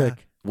such a good pick.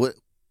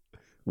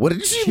 What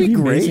did she be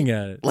great amazing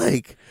at it?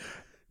 Like,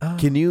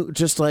 can you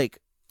just like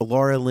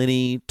Laura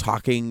Linney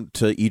talking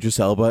to Idris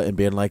Elba and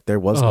being like, "There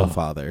was no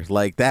father,"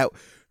 like that?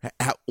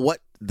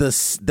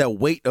 The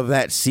weight of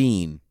that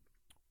scene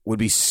would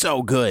be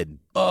so good.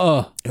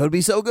 It would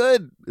be so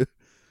good.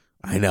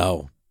 I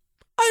know.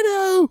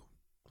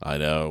 All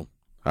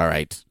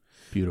right.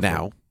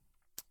 Beautiful.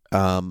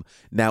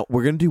 Now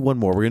we're gonna do one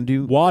more. We're gonna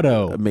do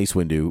Watto. Mace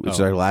Windu, which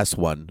is our last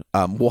one.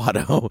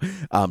 Watto.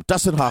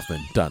 Dustin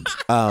Hoffman. Done.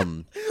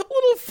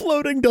 Little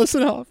floating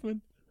Dustin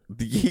Hoffman.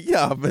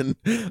 Yeah,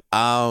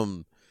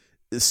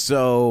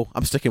 so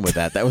I'm sticking with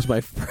that. That was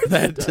my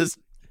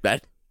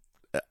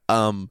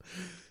I'm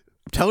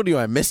telling you,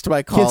 I missed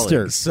my calling.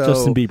 Kitster, so,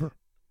 Justin Bieber.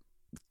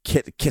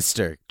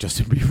 Kitster,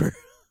 Justin Bieber.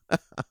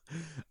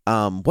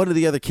 One of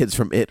the other kids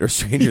from It or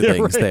Stranger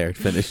Things. Right. There,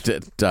 finished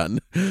it, done.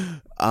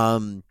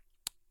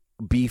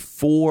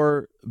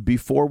 Before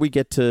we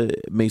get to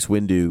Mace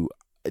Windu,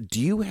 do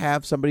you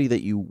have somebody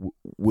that you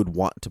would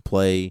want to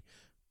play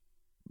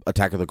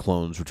Attack of the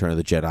Clones, Return of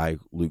the Jedi,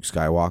 Luke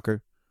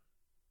Skywalker.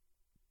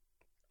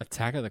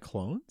 Attack of the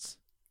Clones?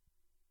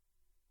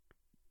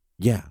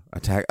 Yeah,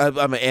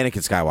 I'm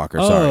Anakin Skywalker.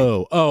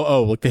 Sorry.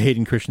 Oh, like the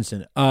Hayden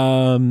Christensen.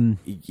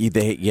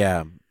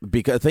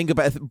 Because think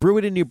about brew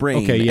it in your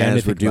brain. Okay, yeah,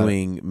 as we're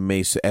doing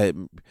Mace.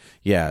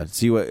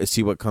 See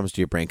what comes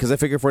to your brain. Because I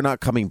figure if we're not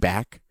coming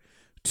back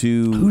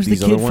to Who's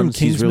these the kid other from ones,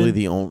 he's really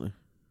Kingsman? the only.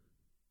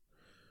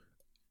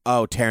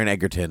 Oh, Taron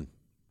Egerton.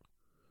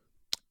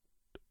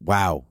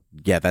 Wow,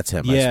 yeah, that's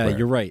him. I Yeah, swear.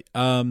 you're right.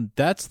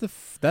 That's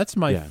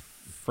my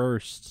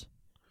first.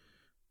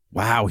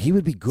 Wow, he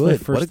would be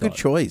good. What a good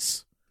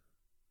choice.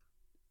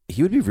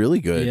 He would be really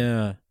good.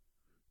 Yeah.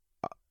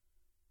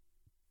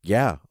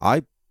 Yeah,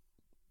 I'm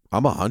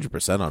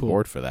 100% on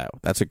board for that.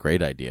 That's a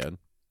great idea.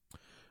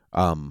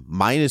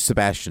 Mine is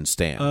Sebastian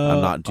Stan.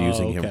 I'm not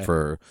using him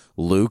for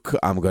Luke.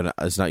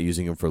 It's not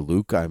using him for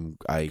Luke.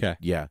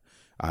 Yeah.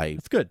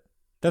 That's good.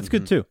 That's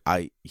good too.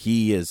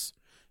 He is.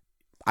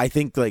 I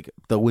think like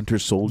the Winter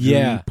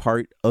Soldier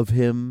part of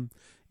him,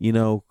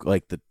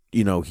 like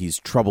he's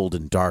troubled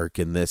and dark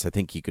in this. I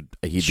think he'd be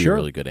a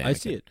really good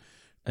Anakin.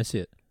 I see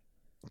it.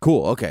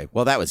 Cool. Okay.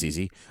 Well, that was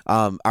easy.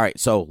 All right.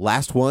 So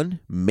last one,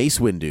 Mace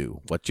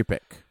Windu. What's your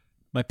pick?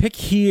 My pick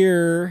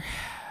here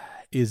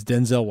is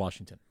Denzel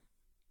Washington.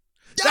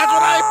 That's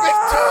what I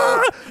picked too.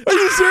 Are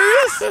you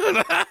serious?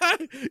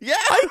 Yeah.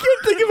 I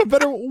can't think of a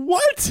better.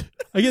 What?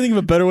 I can't think of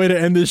a better way to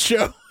end this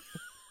show.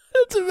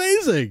 That's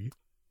amazing.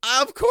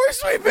 Of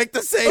course, we picked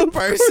the same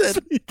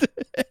person.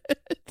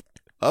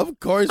 Of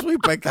course, we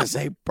picked the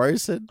same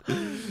person.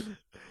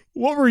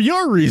 What were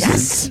your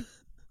reasons? Yes.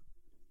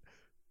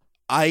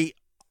 I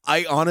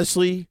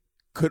honestly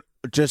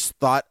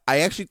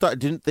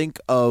didn't think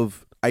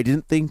of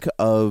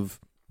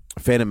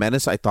Phantom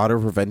Menace. I thought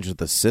of Revenge of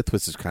the Sith,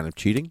 which is kind of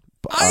cheating.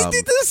 I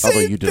did the same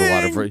although you did thing. a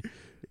lot of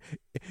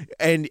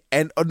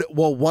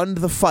one,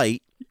 the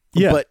fight.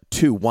 Yeah. But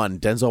 2,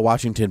 Denzel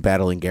Washington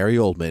battling Gary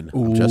Oldman.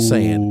 I'm just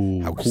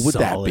saying, how cool would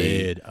that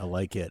be? I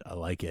like it.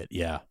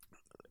 Yeah.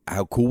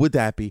 How cool would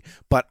that be?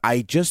 But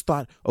I just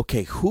thought,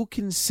 okay, who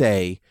can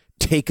say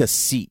take a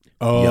seat?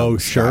 Oh, young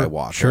sure.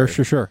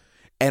 Skywalker? Sure.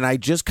 And I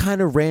just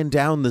kind of ran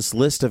down this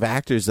list of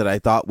actors that I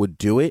thought would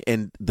do it,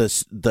 and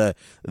the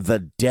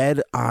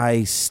dead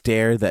eye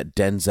stare that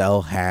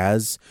Denzel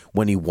has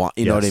when he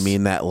you know what I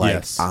mean? That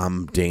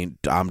I'm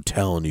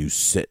telling you,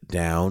 sit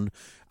down.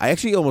 I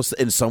actually almost,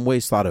 in some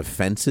ways, thought of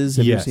Fences.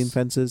 Have you seen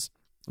Fences?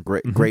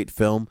 Great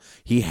film.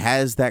 He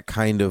has that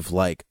kind of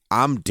like,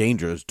 I'm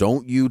dangerous.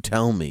 Don't you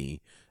tell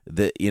me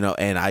that, and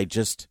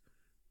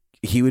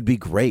he would be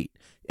great.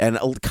 And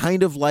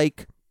kind of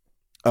like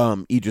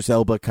Idris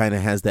Elba kind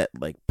of has that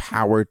like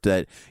power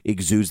that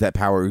exudes that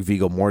power of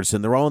Viggo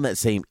Mortensen. They're all in that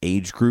same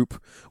age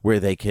group where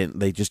they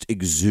just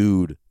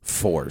exude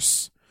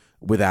force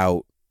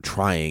without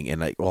trying.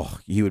 And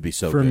he would be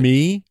so For good.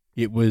 me,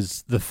 it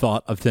was the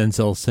thought of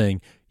Denzel saying,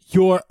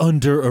 "You're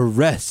under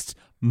arrest,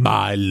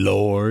 my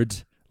lord."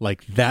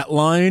 Like that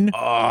line,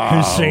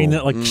 him saying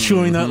that, like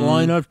chewing that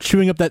line up,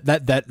 chewing up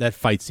that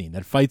fight scene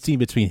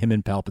between him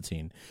and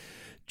Palpatine,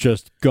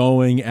 just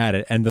going at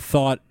it, and the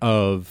thought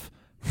of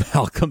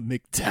Malcolm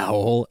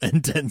McDowell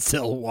and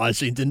Denzel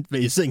Washington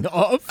facing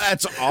off.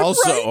 That's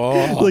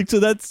also like, so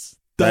that's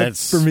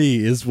for me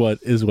is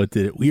what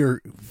did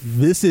it.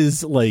 This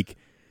is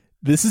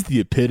the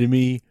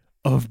epitome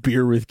of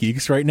Beer with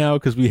Geeks right now,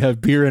 because we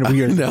have beer and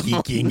we are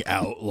geeking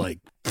out. Like,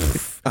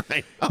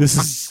 this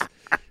is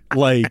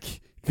like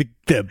the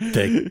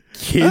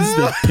kids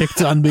that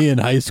picked on me in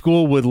high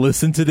school would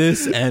listen to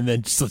this and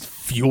then just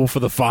fuel for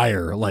the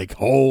fire. Like,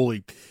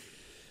 holy,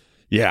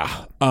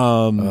 yeah.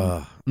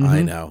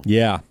 I know.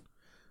 Yeah,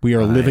 we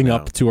are living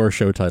up to our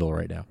show title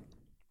right now.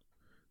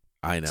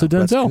 I know. So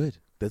Denzel,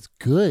 that's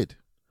good.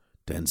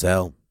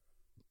 Denzel,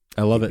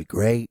 I love He'd be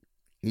great.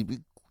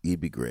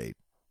 He'd be great.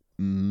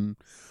 Mm-hmm.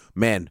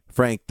 Man,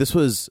 Frank, this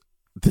was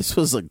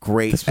a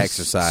great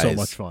exercise. So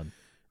much fun.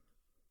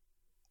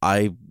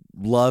 I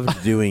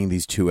loved doing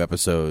these 2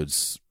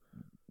 episodes.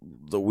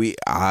 You know what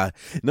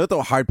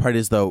the hard part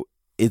is, though?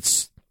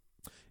 It's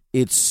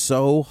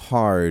so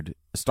hard.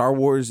 Star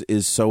Wars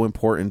is so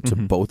important to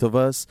both of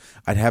us.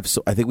 I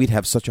think we'd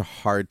have such a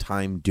hard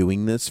time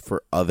doing this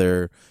for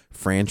other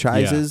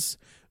franchises.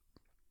 Yeah.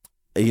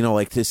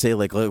 Like to say,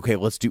 like, okay,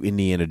 let's do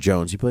Indiana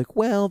Jones. You'd be like,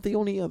 well, the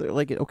only other,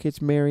 like, okay,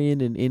 it's Marion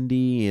and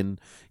Indy,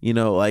 and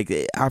like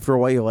after a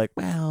while, you're like,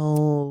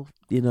 well,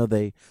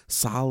 they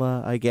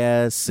Sala, I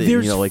guess. And,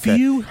 there's like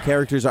few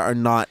characters are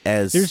not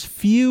as. There's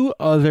few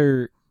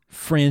other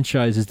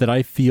franchises that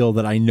I feel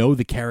that I know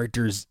the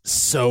characters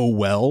so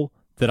well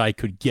that I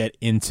could get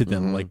into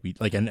them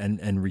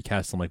and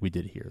recast them like we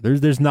did here.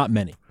 There's not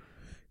many.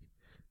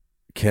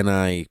 Can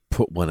I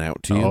put one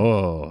out to you?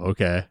 Oh,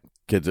 okay.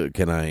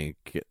 Can I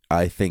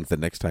think the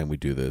next time we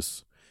do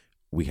this,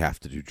 we have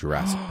to do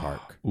Jurassic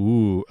Park.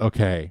 Ooh,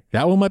 okay.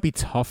 That one might be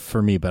tough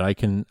for me, but I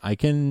can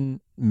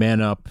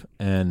man up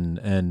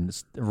and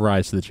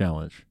rise to the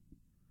challenge.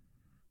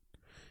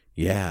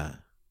 Yeah.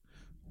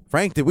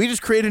 Frank, did we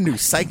just create a new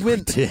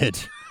segment? We did.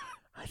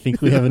 I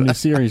think we have a new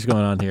series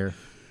going on here.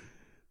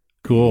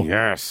 Cool.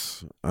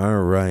 Yes.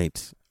 All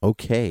right.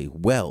 Okay.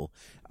 Well,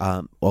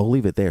 I'll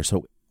leave it there.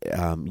 So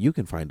you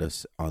can find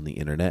us on the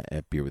internet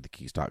at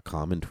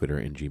beerwiththegeeks.com and Twitter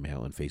and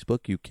Gmail and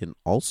Facebook. You can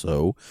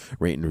also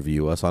rate and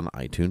review us on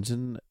iTunes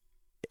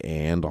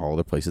and all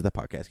other places that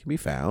podcasts can be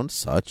found,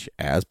 such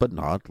as but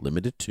not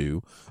limited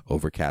to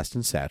Overcast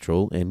and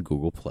Satchel and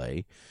Google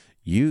Play.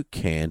 You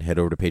can head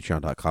over to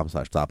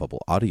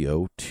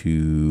patreon.com/thoughtbubbleaudio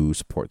to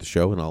support the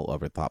show and all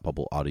other Thought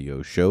Bubble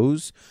Audio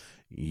shows.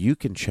 You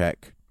can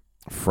check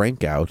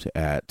Frank out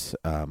at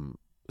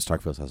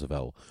Starkville House of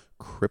L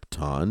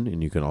Krypton,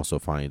 and you can also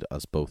find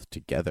us both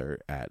together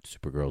at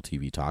Supergirl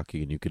TV Talk,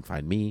 and you can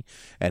find me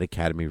at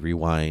Academy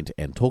Rewind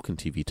and Tolkien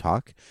TV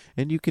Talk,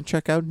 and you can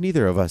check out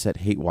neither of us at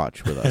Hate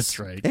Watch with us. That's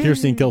right.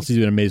 Kirsty and Kelsey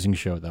do an amazing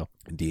show, though.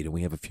 Indeed, and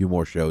we have a few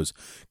more shows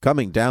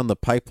coming down the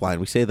pipeline.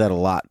 We say that a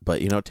lot, but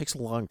it takes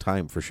a long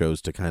time for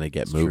shows to kind of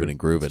get moving and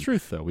grooving. It's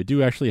truth, though. We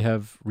do actually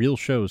have real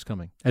shows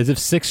coming. As if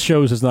 6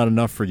 shows is not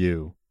enough for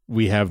you,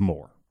 we have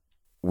more.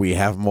 We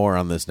have more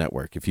on this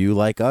network. If you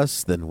like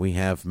us, then we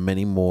have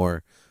many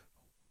more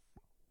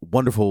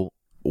wonderful,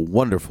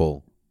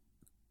 wonderful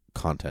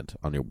content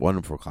on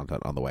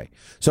the way.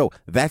 So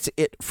that's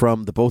it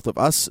from the both of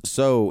us.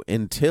 So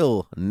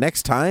until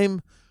next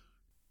time,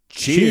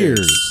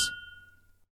 cheers.